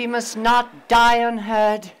 She must not die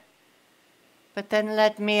unheard. But then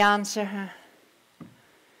let me answer her.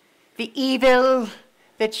 The evil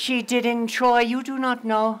that she did in Troy you do not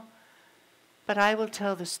know, but I will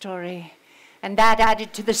tell the story, and that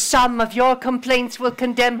added to the sum of your complaints will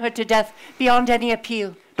condemn her to death beyond any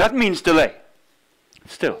appeal. That means delay.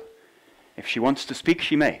 Still, if she wants to speak,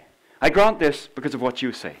 she may. I grant this because of what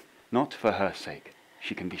you say, not for her sake.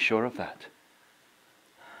 She can be sure of that.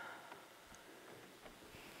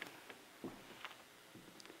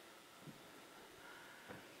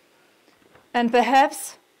 And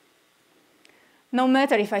perhaps, no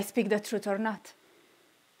matter if I speak the truth or not,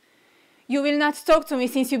 you will not talk to me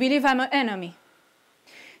since you believe I'm an enemy.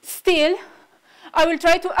 Still, I will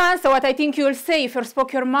try to answer what I think you will say if you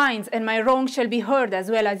spoke your minds, and my wrong shall be heard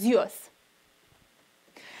as well as yours.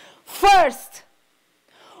 First,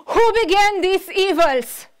 who began these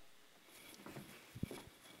evils?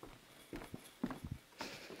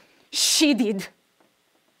 She did.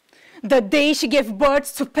 The day she gave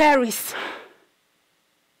birth to Paris.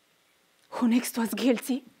 Who next was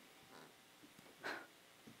guilty?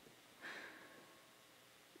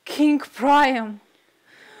 King Priam,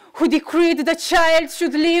 who decreed the child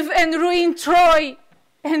should live and ruin Troy,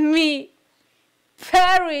 and me,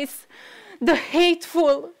 Paris, the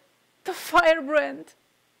hateful, the firebrand.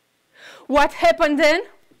 What happened then?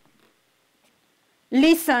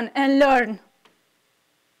 Listen and learn.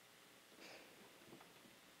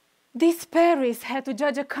 This Paris had to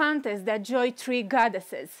judge a contest that joined three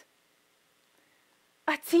goddesses.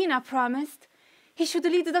 Athena promised he should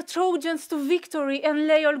lead the Trojans to victory and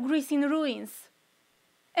lay all Greece in ruins.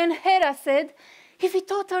 And Hera said, if he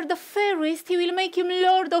taught her the fairest, he will make him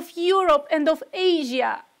lord of Europe and of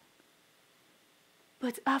Asia.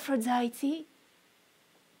 But Aphrodite,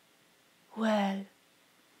 well,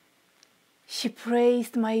 she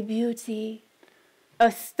praised my beauty.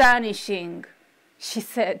 Astonishing, she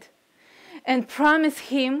said, and promised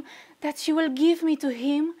him that she will give me to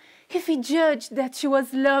him if he judged that she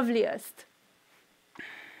was loveliest.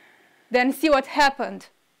 Then see what happened.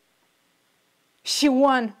 She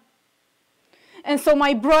won. And so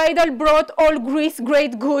my bridal brought all Greece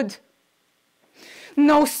great good.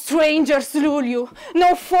 No strangers rule you,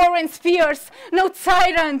 no foreign spears, no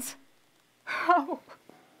tyrant. How?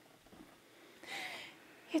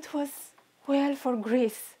 It was well for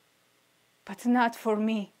Greece, but not for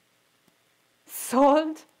me.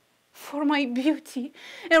 Sold for my beauty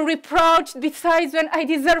and reproached besides when I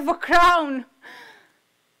deserve a crown.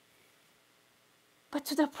 But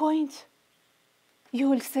to the point, you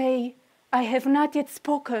will say, I have not yet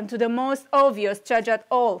spoken to the most obvious charge at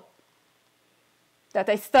all, that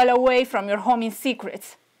I stole away from your home in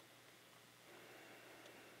secret.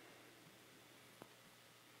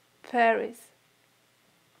 Paris.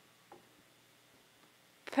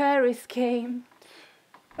 Paris came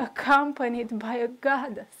accompanied by a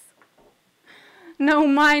goddess, no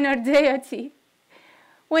minor deity.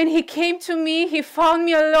 When he came to me, he found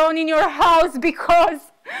me alone in your house because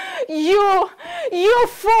you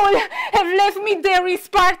fool, have left me there in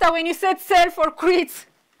Sparta when you set sail for Crete.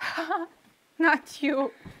 Not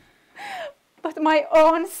you, but my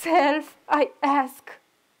own self, I ask.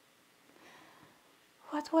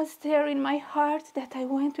 What was there in my heart that I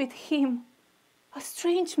went with him, a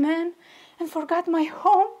strange man, and forgot my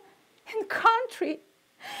home and country?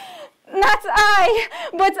 Not I,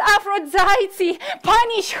 but Aphrodite.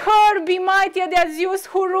 Punish her, be mightier than Zeus,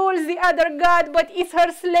 who rules the other god, but is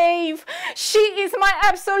her slave. She is my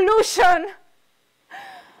absolution.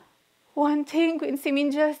 One thing will seem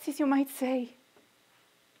injustice, you might say.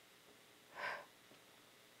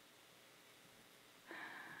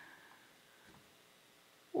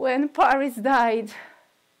 When Paris died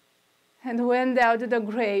and went out to the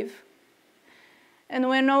grave, and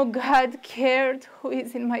when no god cared who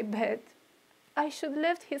is in my bed, I should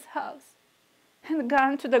left his house and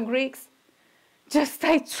gone to the Greeks Just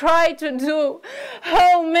I try to do.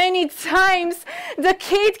 How many times the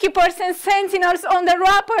gatekeepers and sentinels on the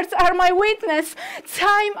ramparts are my witness.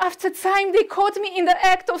 Time after time they caught me in the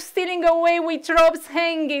act of stealing away with ropes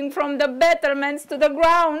hanging from the battlements to the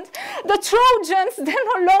ground. The Trojans, they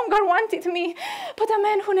no longer wanted me, but the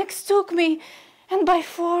man who next took me, and by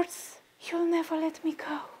force you'll never let me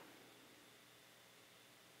go.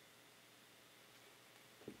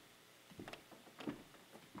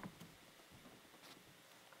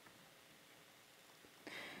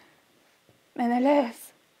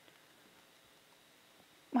 Menelaus,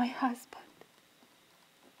 my husband,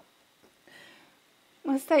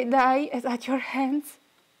 must I die as at your hands?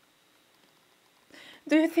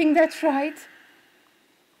 Do you think that's right?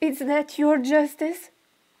 Is that your justice?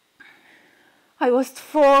 I was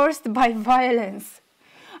forced by violence.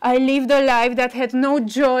 I lived a life that had no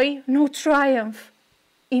joy, no triumph.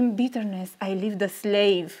 In bitterness, I lived a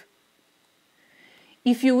slave.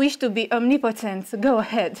 If you wish to be omnipotent, go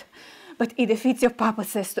ahead. But it defeats your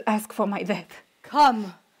purposes to ask for my death.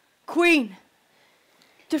 Come, Queen.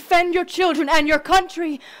 Defend your children and your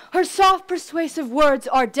country. Her soft, persuasive words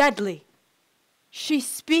are deadly. She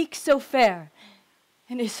speaks so fair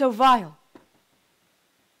and is so vile.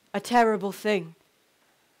 A terrible thing.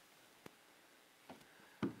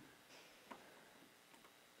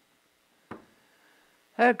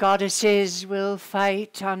 Her goddesses will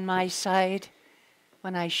fight on my side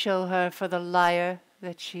when I show her for the liar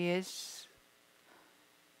that she is.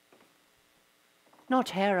 Not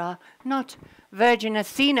Hera, not Virgin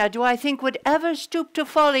Athena do I think would ever stoop to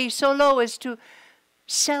folly so low as to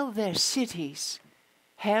sell their cities.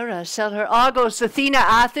 Hera sell her Argos, Athena,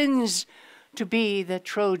 Athens, to be the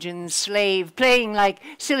Trojan slave, playing like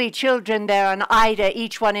silly children there on Ida,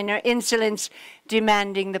 each one in her insolence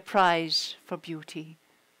demanding the prize for beauty.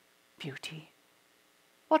 Beauty.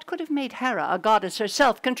 What could have made Hera, a goddess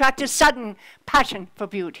herself, contract a sudden passion for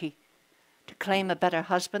beauty? To claim a better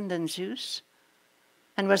husband than Zeus?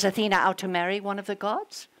 And was Athena out to marry one of the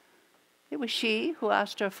gods? It was she who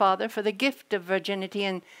asked her father for the gift of virginity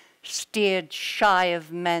and steered shy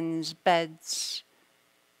of men's beds.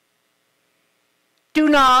 Do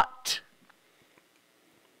not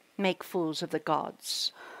make fools of the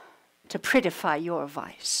gods to prettify your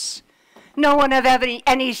vice. No one of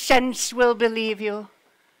any sense will believe you.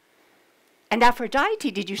 And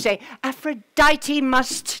Aphrodite, did you say? Aphrodite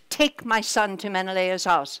must take my son to Menelaus'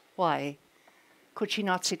 house. Why? Could she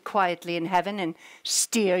not sit quietly in heaven and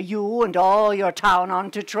steer you and all your town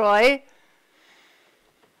on to Troy?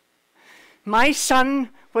 My son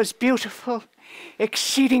was beautiful,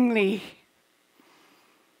 exceedingly.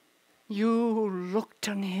 You looked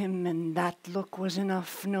on him, and that look was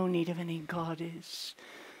enough. No need of any goddess.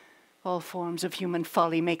 All forms of human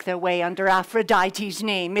folly make their way under Aphrodite's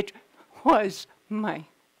name. It was my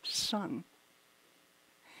son.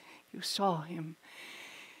 You saw him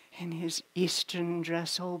in his eastern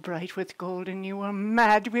dress all bright with gold, and you were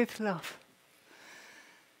mad with love.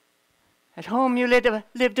 At home you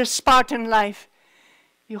lived a Spartan life.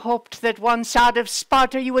 You hoped that once out of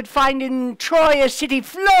Sparta you would find in Troy a city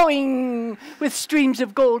flowing with streams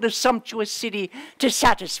of gold, a sumptuous city to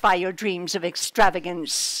satisfy your dreams of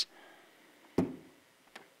extravagance.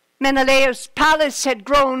 Menelaus' palace had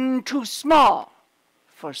grown too small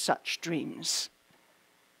for such dreams.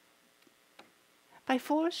 By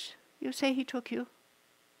force, you say he took you?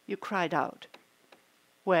 You cried out.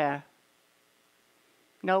 Where?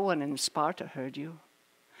 No one in Sparta heard you.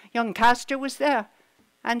 Young Castor was there,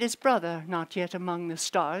 and his brother not yet among the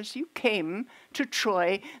stars. You came to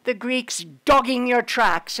Troy, the Greeks dogging your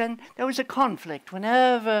tracks, and there was a conflict.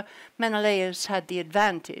 Whenever Menelaus had the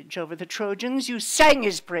advantage over the Trojans, you sang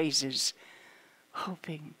his praises,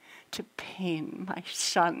 hoping to pain my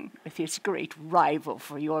son with his great rival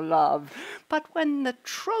for your love. But when the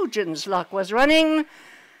Trojans' luck was running,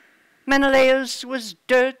 Menelaus was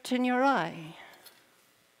dirt in your eye.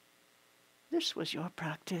 This was your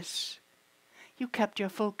practice. You kept your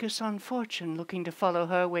focus on fortune, looking to follow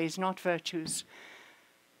her ways, not virtues.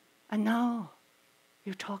 And now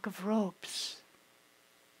you talk of ropes,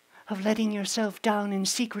 of letting yourself down in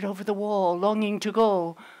secret over the wall, longing to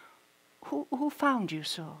go. Who found you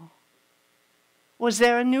so? Was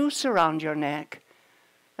there a noose around your neck?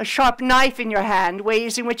 A sharp knife in your hand,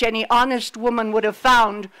 ways in which any honest woman would have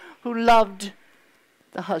found who loved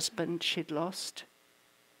the husband she'd lost?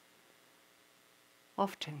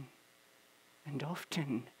 Often and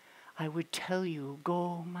often I would tell you,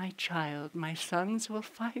 go, my child, my sons will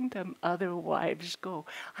find them, other wives, go.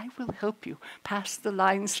 I will help you pass the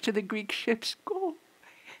lines to the Greek ships, go.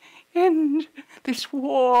 End this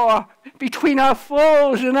war between our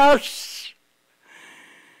foes and us.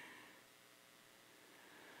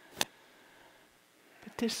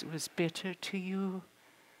 this was bitter to you.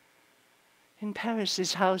 In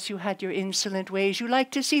Paris's house you had your insolent ways. You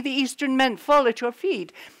liked to see the Eastern men fall at your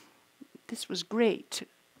feet. This was great.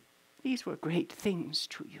 These were great things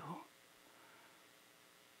to you.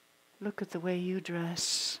 Look at the way you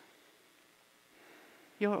dress.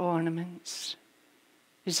 Your ornaments.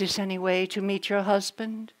 Is this any way to meet your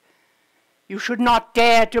husband? You should not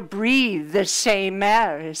dare to breathe the same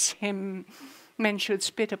air as him. Men should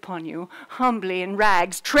spit upon you, humbly in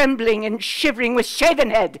rags, trembling and shivering with shaven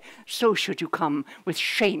head. So should you come with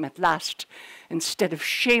shame at last, instead of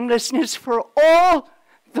shamelessness for all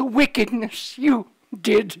the wickedness you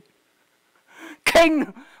did.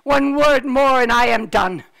 King, one word more and I am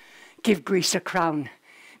done. Give Greece a crown.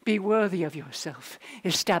 Be worthy of yourself.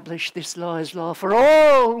 Establish this law as law for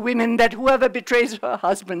all women, that whoever betrays her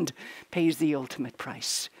husband pays the ultimate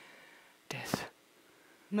price, death.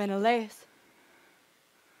 Menelaus,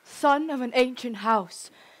 son of an ancient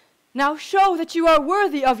house, now show that you are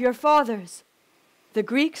worthy of your fathers. The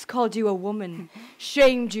Greeks called you a woman,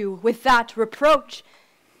 shamed you with that reproach.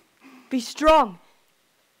 Be strong,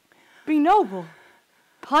 be noble,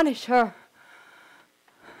 punish her.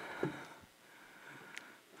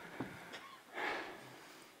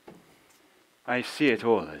 I see it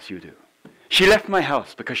all as you do. She left my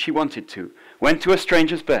house because she wanted to, went to a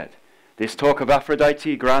stranger's bed. This talk of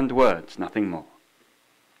Aphrodite, grand words, nothing more.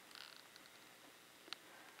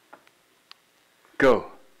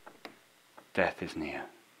 Go. Death is near.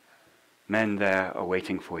 Men there are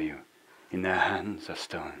waiting for you. In their hands are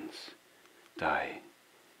stones. Die.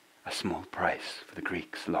 A small price for the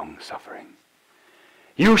Greeks' long suffering.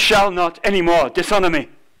 You shall not any more dishonor me.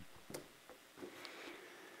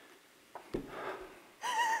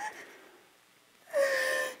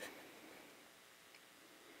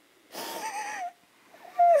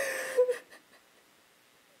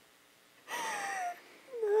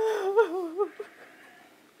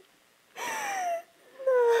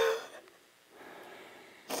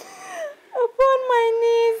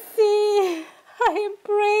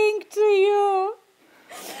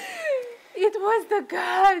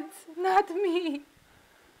 Gods, not me.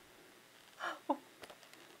 Oh.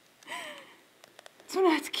 Do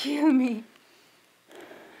not kill me.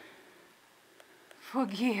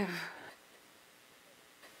 Forgive.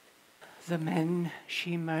 The men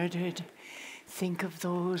she murdered, think of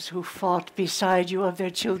those who fought beside you, of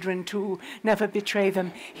their children too. Never betray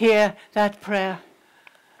them. Hear that prayer.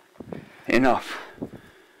 Enough.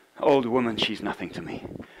 Old woman, she's nothing to me.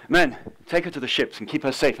 Men, take her to the ships and keep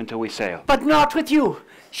her safe until we sail. But not with you.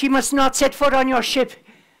 She must not set foot on your ship.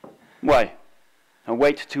 Why? A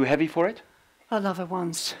weight too heavy for it? A lover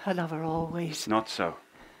once, a lover always. Not so.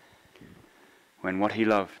 When what he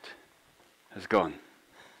loved has gone.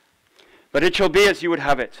 But it shall be as you would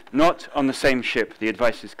have it, not on the same ship. The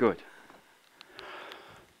advice is good.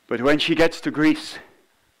 But when she gets to Greece,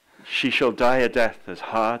 she shall die a death as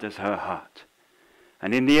hard as her heart.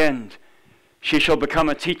 And in the end, she shall become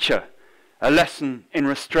a teacher, a lesson in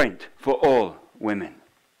restraint for all women.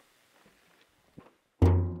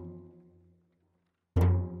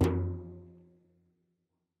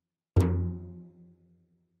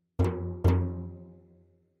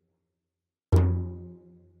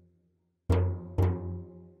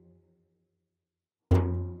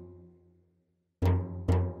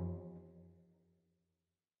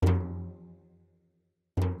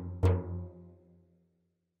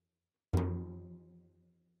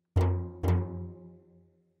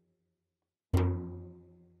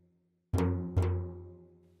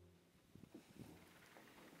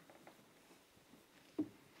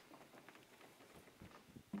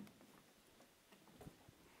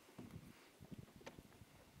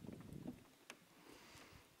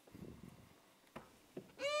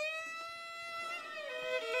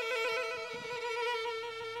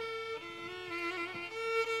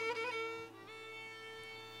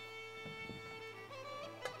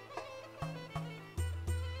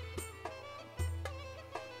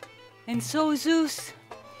 And so, Zeus,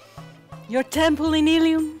 your temple in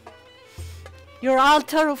Ilium, your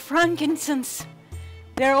altar of frankincense,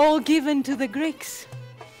 they're all given to the Greeks.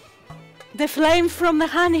 The flame from the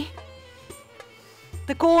honey,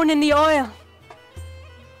 the corn and the oil,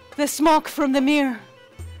 the smoke from the myrrh,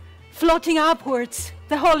 floating upwards,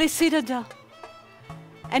 the holy citadel,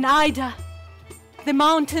 and Ida, the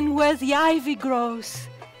mountain where the ivy grows,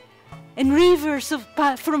 and rivers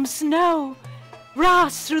from snow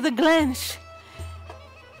rush through the glens,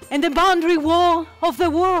 and the boundary wall of the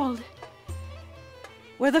world,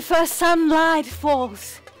 where the first sunlight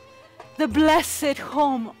falls, the blessed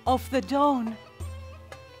home of the dawn.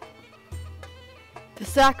 The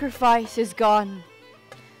sacrifice is gone.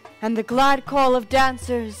 and the glad call of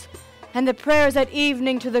dancers, and the prayers at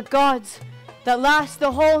evening to the gods that last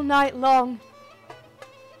the whole night long.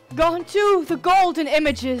 Gone too the golden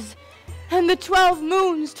images, and the 12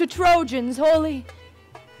 moons to Trojans holy.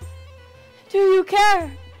 Do you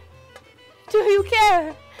care? Do you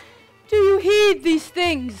care? Do you heed these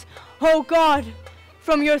things, O God,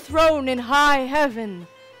 from your throne in high heaven?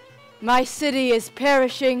 My city is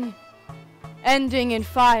perishing, ending in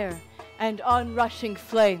fire and onrushing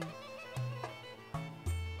flame.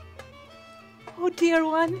 Oh, dear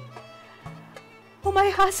one. Oh, my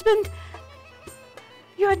husband.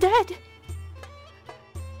 You're dead.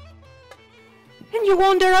 And you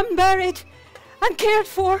wander unburied, uncared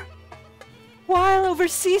for, while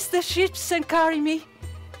overseas the ships and carry me.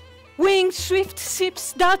 Winged swift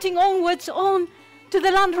ships darting onwards on to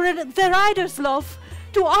the land where the riders love,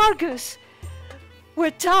 to Argos,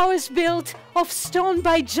 where towers built of stone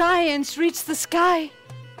by giants reach the sky.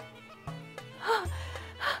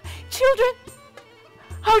 Children,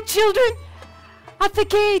 our children, at the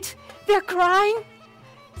gate, they're crying,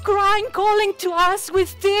 calling to us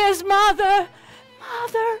with tears, Mother,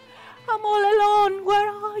 Mother, I'm all alone, where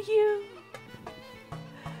are you?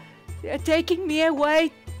 They're taking me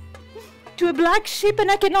away to a black ship and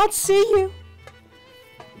I cannot see you.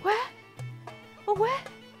 Where? Oh, where?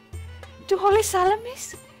 To holy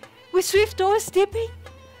Salamis, with swift oars dipping?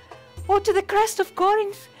 Or to the crest of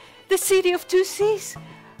Corinth, the city of 2 seas,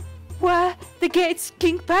 where the gates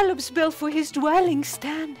King Pelops built for his dwelling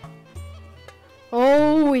stand?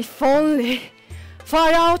 Oh, if only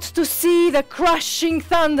far out to sea the crushing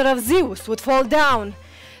thunder of Zeus would fall down,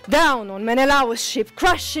 down on Menelaus' ship,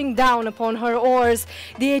 crushing down upon her oars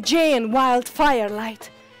the Aegean wild firelight.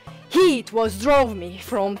 He it was drove me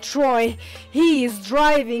from Troy, he is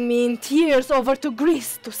driving me in tears over to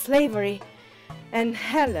Greece, to slavery. And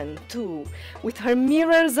Helen, too, with her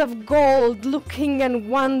mirrors of gold, looking and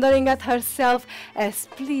wondering at herself as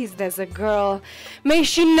pleased as a girl. May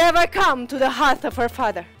she never come to the hearth of her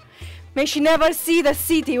father. May she never see the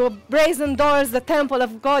city with brazen doors, the temple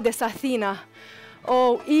of goddess Athena.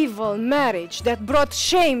 O evil marriage that brought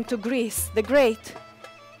shame to Greece the great,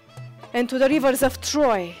 and to the rivers of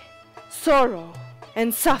Troy, sorrow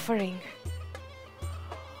and suffering.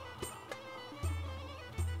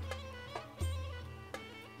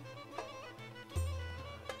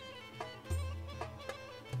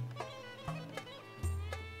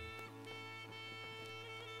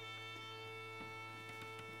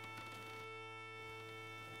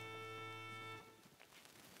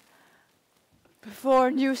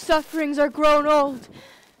 Before new sufferings are grown old,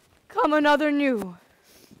 come another new.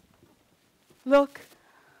 Look,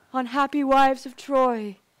 unhappy wives of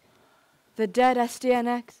Troy, the dead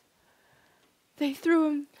Astyanax. They threw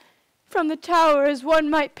him from the tower as one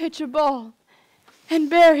might pitch a ball,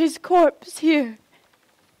 and bear his corpse here.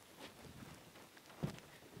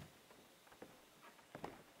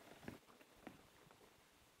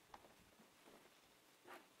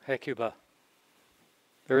 Hecuba,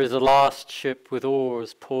 there is a last ship with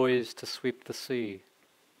oars poised to sweep the sea.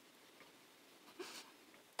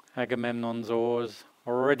 Agamemnon's oars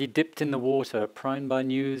are already dipped in the water, primed by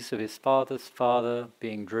news of his father's father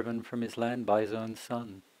being driven from his land by his own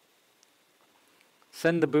son.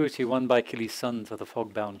 Send the booty won by Achilles' son to the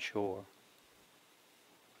fog-bound shore.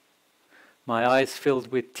 My eyes filled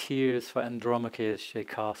with tears for Andromache as she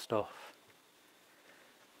cast off.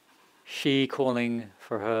 She calling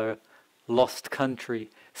for her lost country,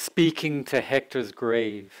 speaking to Hector's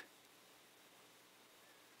grave.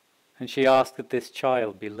 And she asked that this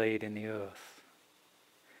child be laid in the earth.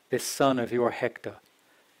 This son of your Hector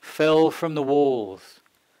fell from the walls,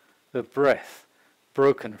 the breath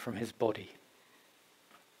broken from his body.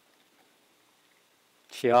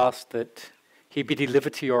 She asked that he be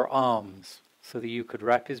delivered to your arms, so that you could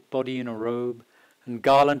wrap his body in a robe and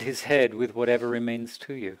garland his head with whatever remains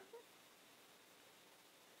to you.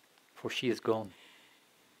 For she is gone.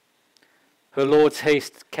 Her lord's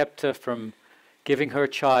haste kept her from giving her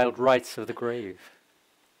child rites of the grave.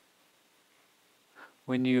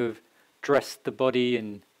 When you have dressed the body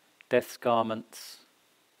in death's garments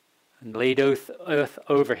and laid earth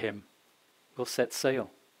over him, we'll set sail.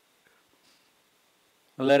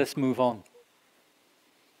 Well, let us move on.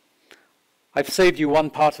 I've saved you one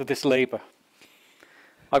part of this labor.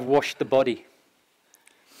 I've washed the body.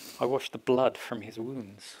 I washed the blood from his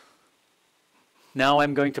wounds. Now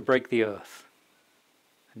I'm going to break the earth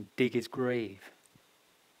and dig his grave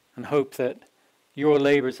and hope that your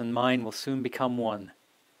labors and mine will soon become one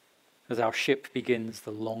as our ship begins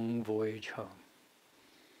the long voyage home.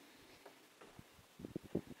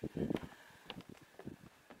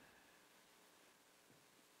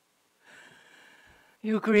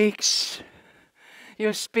 You Greeks,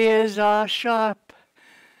 your spears are sharp,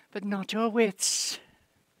 but not your wits.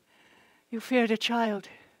 You feared a child.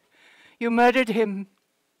 You murdered him.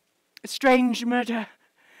 A strange murder.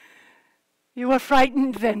 You were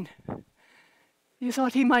frightened then. You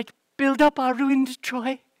thought he might build up our ruined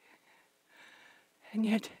Troy. And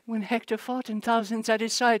yet, when Hector fought and thousands at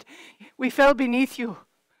his side, we fell beneath you.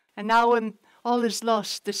 And now when all is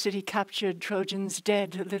lost, the city captured, Trojans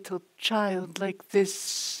dead, a little child like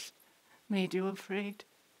this made you afraid.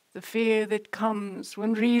 The fear that comes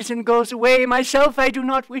when reason goes away, myself, I do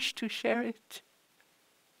not wish to share it.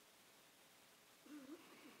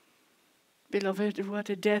 Beloved, what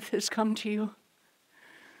a death has come to you.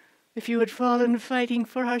 If you had fallen fighting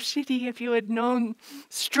for our city, if you had known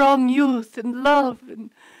strong youth and love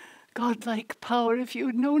and godlike power, if you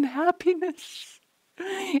had known happiness,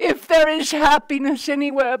 if there is happiness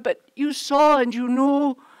anywhere, but you saw and you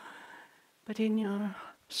knew, but in your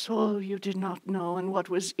soul you did not know, and what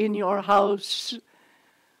was in your house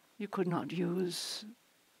you could not use.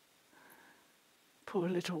 Poor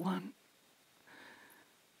little one.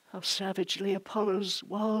 How savagely Apollo's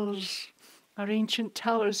walls, our ancient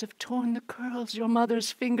towers, have torn the curls your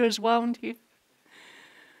mother's fingers wound here,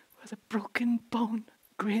 where the broken bone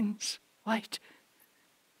grins white.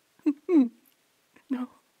 No,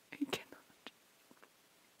 I cannot.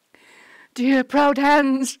 Dear proud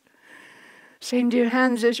hands, same dear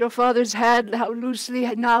hands as your father's had, how loosely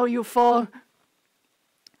now you fall.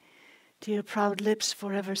 Dear proud lips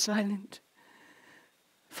forever silent.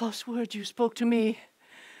 False words you spoke to me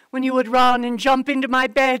when you would run and jump into my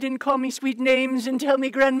bed and call me sweet names and tell me,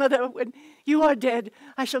 grandmother, when you are dead,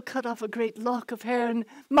 I shall cut off a great lock of hair and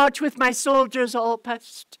march with my soldiers all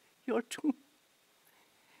past your tomb.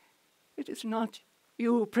 It is not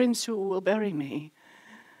you, prince, who will bury me,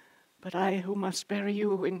 but I who must bury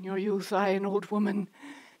you in your youth. I, an old woman,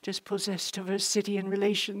 dispossessed of her city and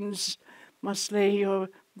relations, must lay your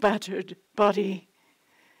battered body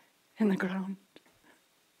in the ground.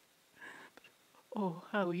 Oh,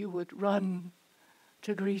 how you would run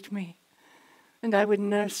to greet me, and I would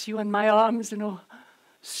nurse you in my arms, and oh,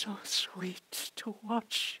 so sweet to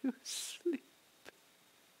watch you sleep.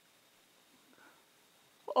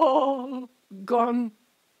 All gone.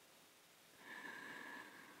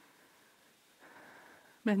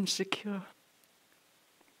 Men secure,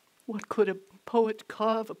 what could a poet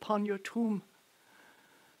carve upon your tomb?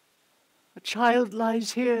 A child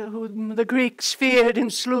lies here whom the Greeks feared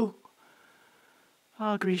and slew.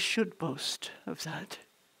 Our Greece should boast of that.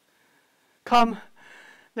 Come,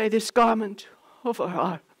 lay this garment over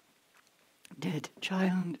our dead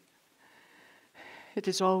child. It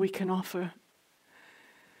is all we can offer.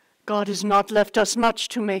 God has not left us much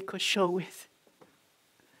to make a show with.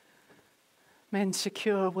 Men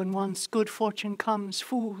secure when once good fortune comes,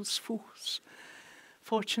 fools, fools.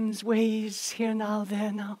 Fortune's ways, here now,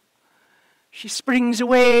 there now. She springs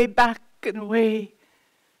away, back and away.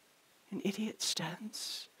 An idiot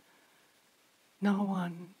stands. No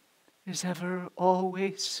one is ever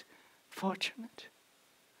always fortunate.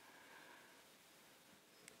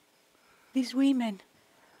 These women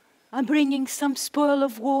are bringing some spoil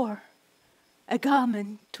of war, a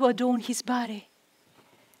garment to adorn his body.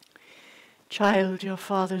 Child, your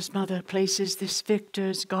father's mother places this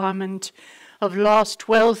victor's garment of lost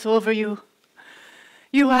wealth over you.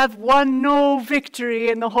 You have won no victory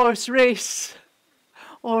in the horse race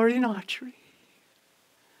or in archery.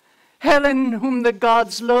 Helen, whom the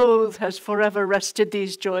gods loathe, has forever wrested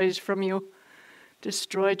these joys from you,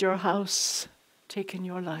 destroyed your house, taken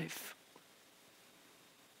your life.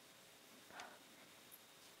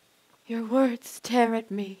 Your words tear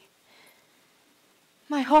at me.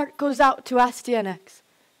 My heart goes out to Astyanax,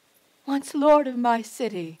 once lord of my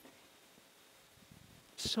city.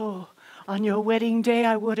 So, on your wedding day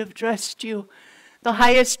I would have dressed you, the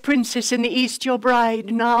highest princess in the east, your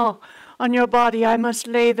bride. Now, on your body I must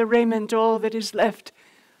lay the raiment, all that is left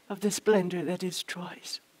of the splendor that is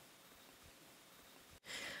Troy's.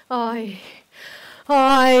 Aye,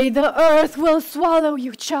 the earth will swallow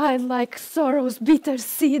you, child, like sorrow's bitter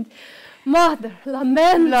seed. Mother,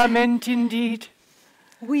 lament. Lament indeed.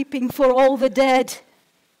 Weeping for all the dead.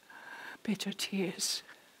 Bitter tears.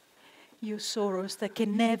 You sorrows that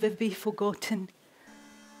can never be forgotten.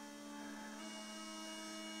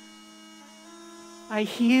 I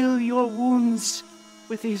heal your wounds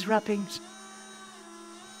with these wrappings.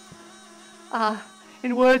 Ah,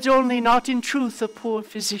 in words only, not in truth, a poor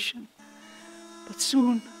physician. But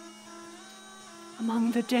soon,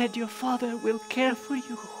 among the dead, your father will care for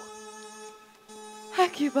you.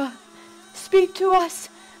 Hecuba, speak to us.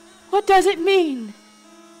 What does it mean?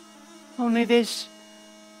 Only this,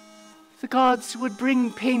 the gods would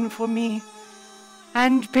bring pain for me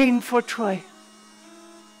and pain for Troy.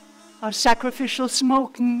 Our sacrificial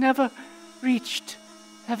smoke never reached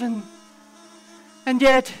heaven. And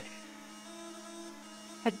yet,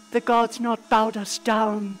 had the gods not bowed us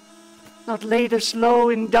down, not laid us low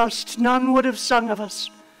in dust, none would have sung of us,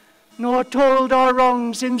 nor told our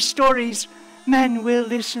wrongs in stories men will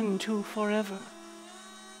listen to forever.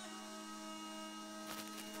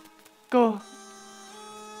 Go,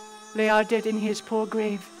 lay our dead in his poor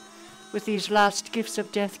grave, with these last gifts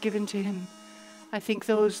of death given to him. I think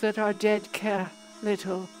those that are dead care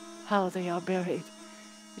little how they are buried.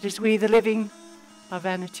 It is we, the living, are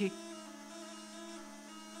vanity.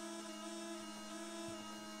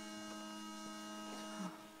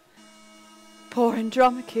 Poor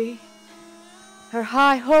Andromache, her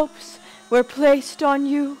high hopes were placed on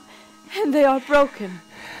you, and they are broken.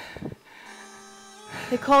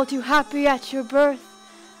 They called you happy at your birth,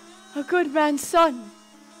 a good man's son.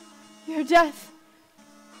 Your death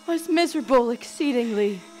was miserable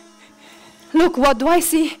exceedingly. Look, what do I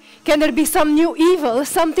see? Can there be some new evil,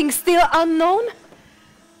 something still unknown?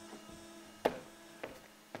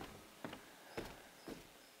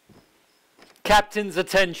 Captain's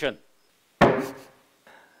attention.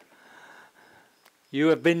 You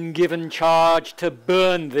have been given charge to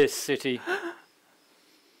burn this city.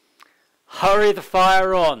 Hurry the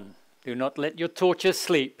fire on. Do not let your torches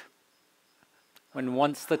sleep. When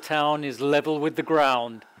once the town is level with the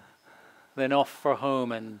ground, then off for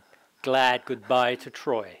home and glad goodbye to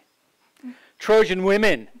Troy. Trojan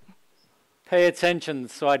women, pay attention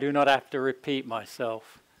so I do not have to repeat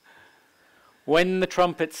myself. When the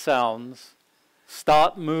trumpet sounds,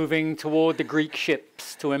 start moving toward the Greek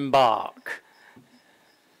ships to embark.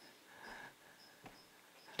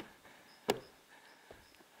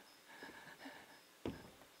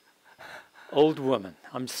 Old woman,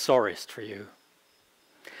 I'm sorriest for you.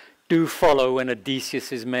 Do follow when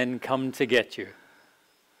Odysseus' men come to get you.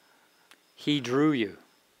 He drew you.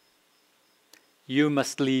 You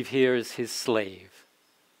must leave here as his slave.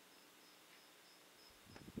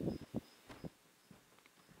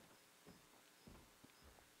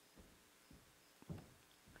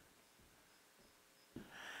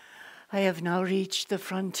 I have now reached the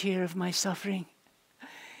frontier of my suffering.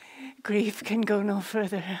 Grief can go no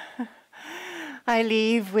further. I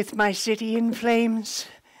leave with my city in flames.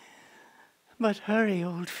 But hurry,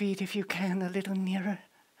 old feet, if you can, a little nearer,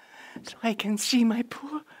 so I can see my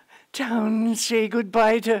poor town and say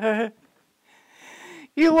goodbye to her.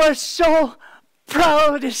 You were so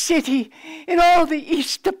proud a city, in all the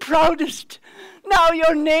East the proudest. Now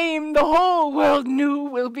your name the whole world knew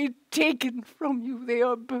will be taken from you. They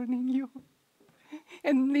are burning you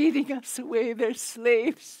and leading us away their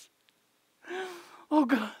slaves. Oh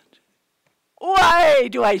God, why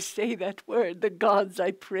do I say that word? The gods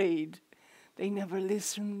I prayed, they never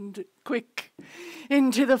listened. Quick,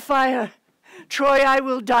 into the fire. Troy, I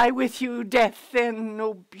will die with you. Death then,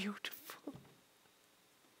 oh beautiful.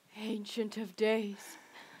 Ancient of days,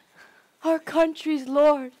 our country's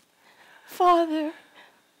Lord, Father,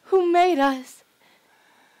 who made us,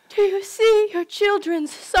 do you see your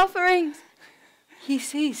children's sufferings? He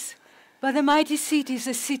sees, but the mighty city is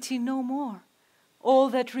a city no more. All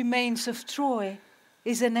that remains of Troy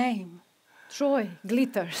is a name. Troy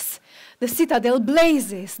glitters, the citadel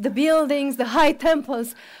blazes, the buildings, the high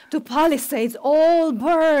temples, the palisades all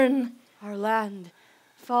burn. Our land,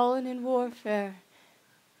 fallen in warfare,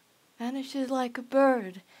 vanishes like a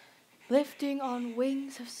bird, lifting on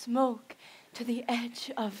wings of smoke to the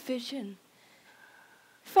edge of vision.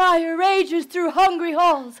 Fire rages through hungry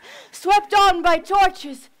halls, swept on by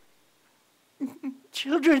torches.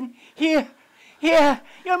 Children, here,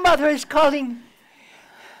 your mother is calling.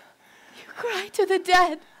 You cry to the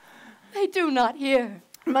dead. They do not hear.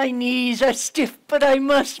 My knees are stiff, but I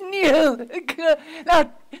must kneel.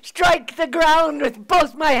 Now strike the ground with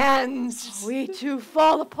both my hands. We too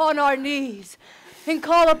fall upon our knees and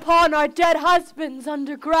call upon our dead husbands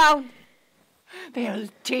underground. They are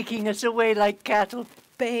taking us away like cattle.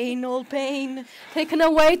 Pain, old pain. Taken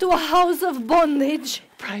away to a house of bondage.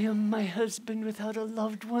 Priam, my husband, without a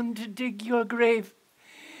loved one to dig your grave.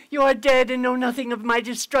 You are dead and know nothing of my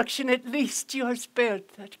destruction. At least you are spared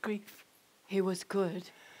that grief. He was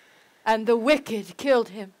good, and the wicked killed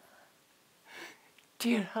him.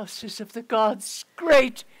 Dear houses of the gods,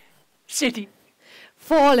 great city.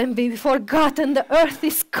 Fall and be forgotten, the earth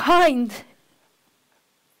is kind.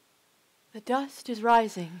 The dust is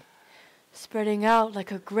rising, spreading out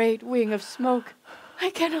like a great wing of smoke. I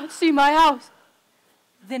cannot see my house.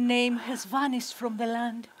 The name has vanished from the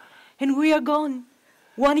land, and we are gone.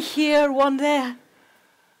 One here, one there.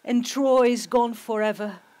 and Troy is gone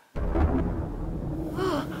forever.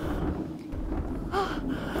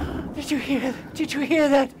 Did you hear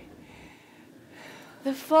that?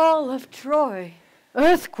 The fall of Troy.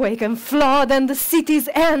 Earthquake and flood and the city's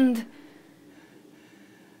end.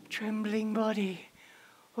 Trembling body,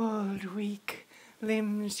 old, weak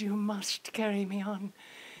limbs, you must carry me on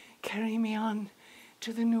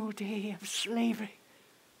to the new day of slavery.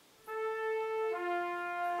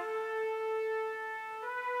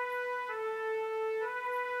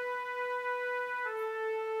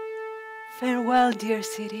 Farewell, dear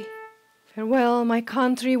city. Farewell, my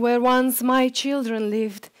country where once my children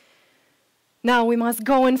lived. Now we must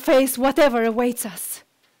go and face whatever awaits us.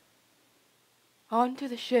 On to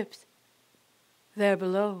the ships. There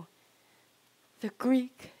below, the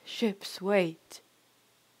Greek ships wait.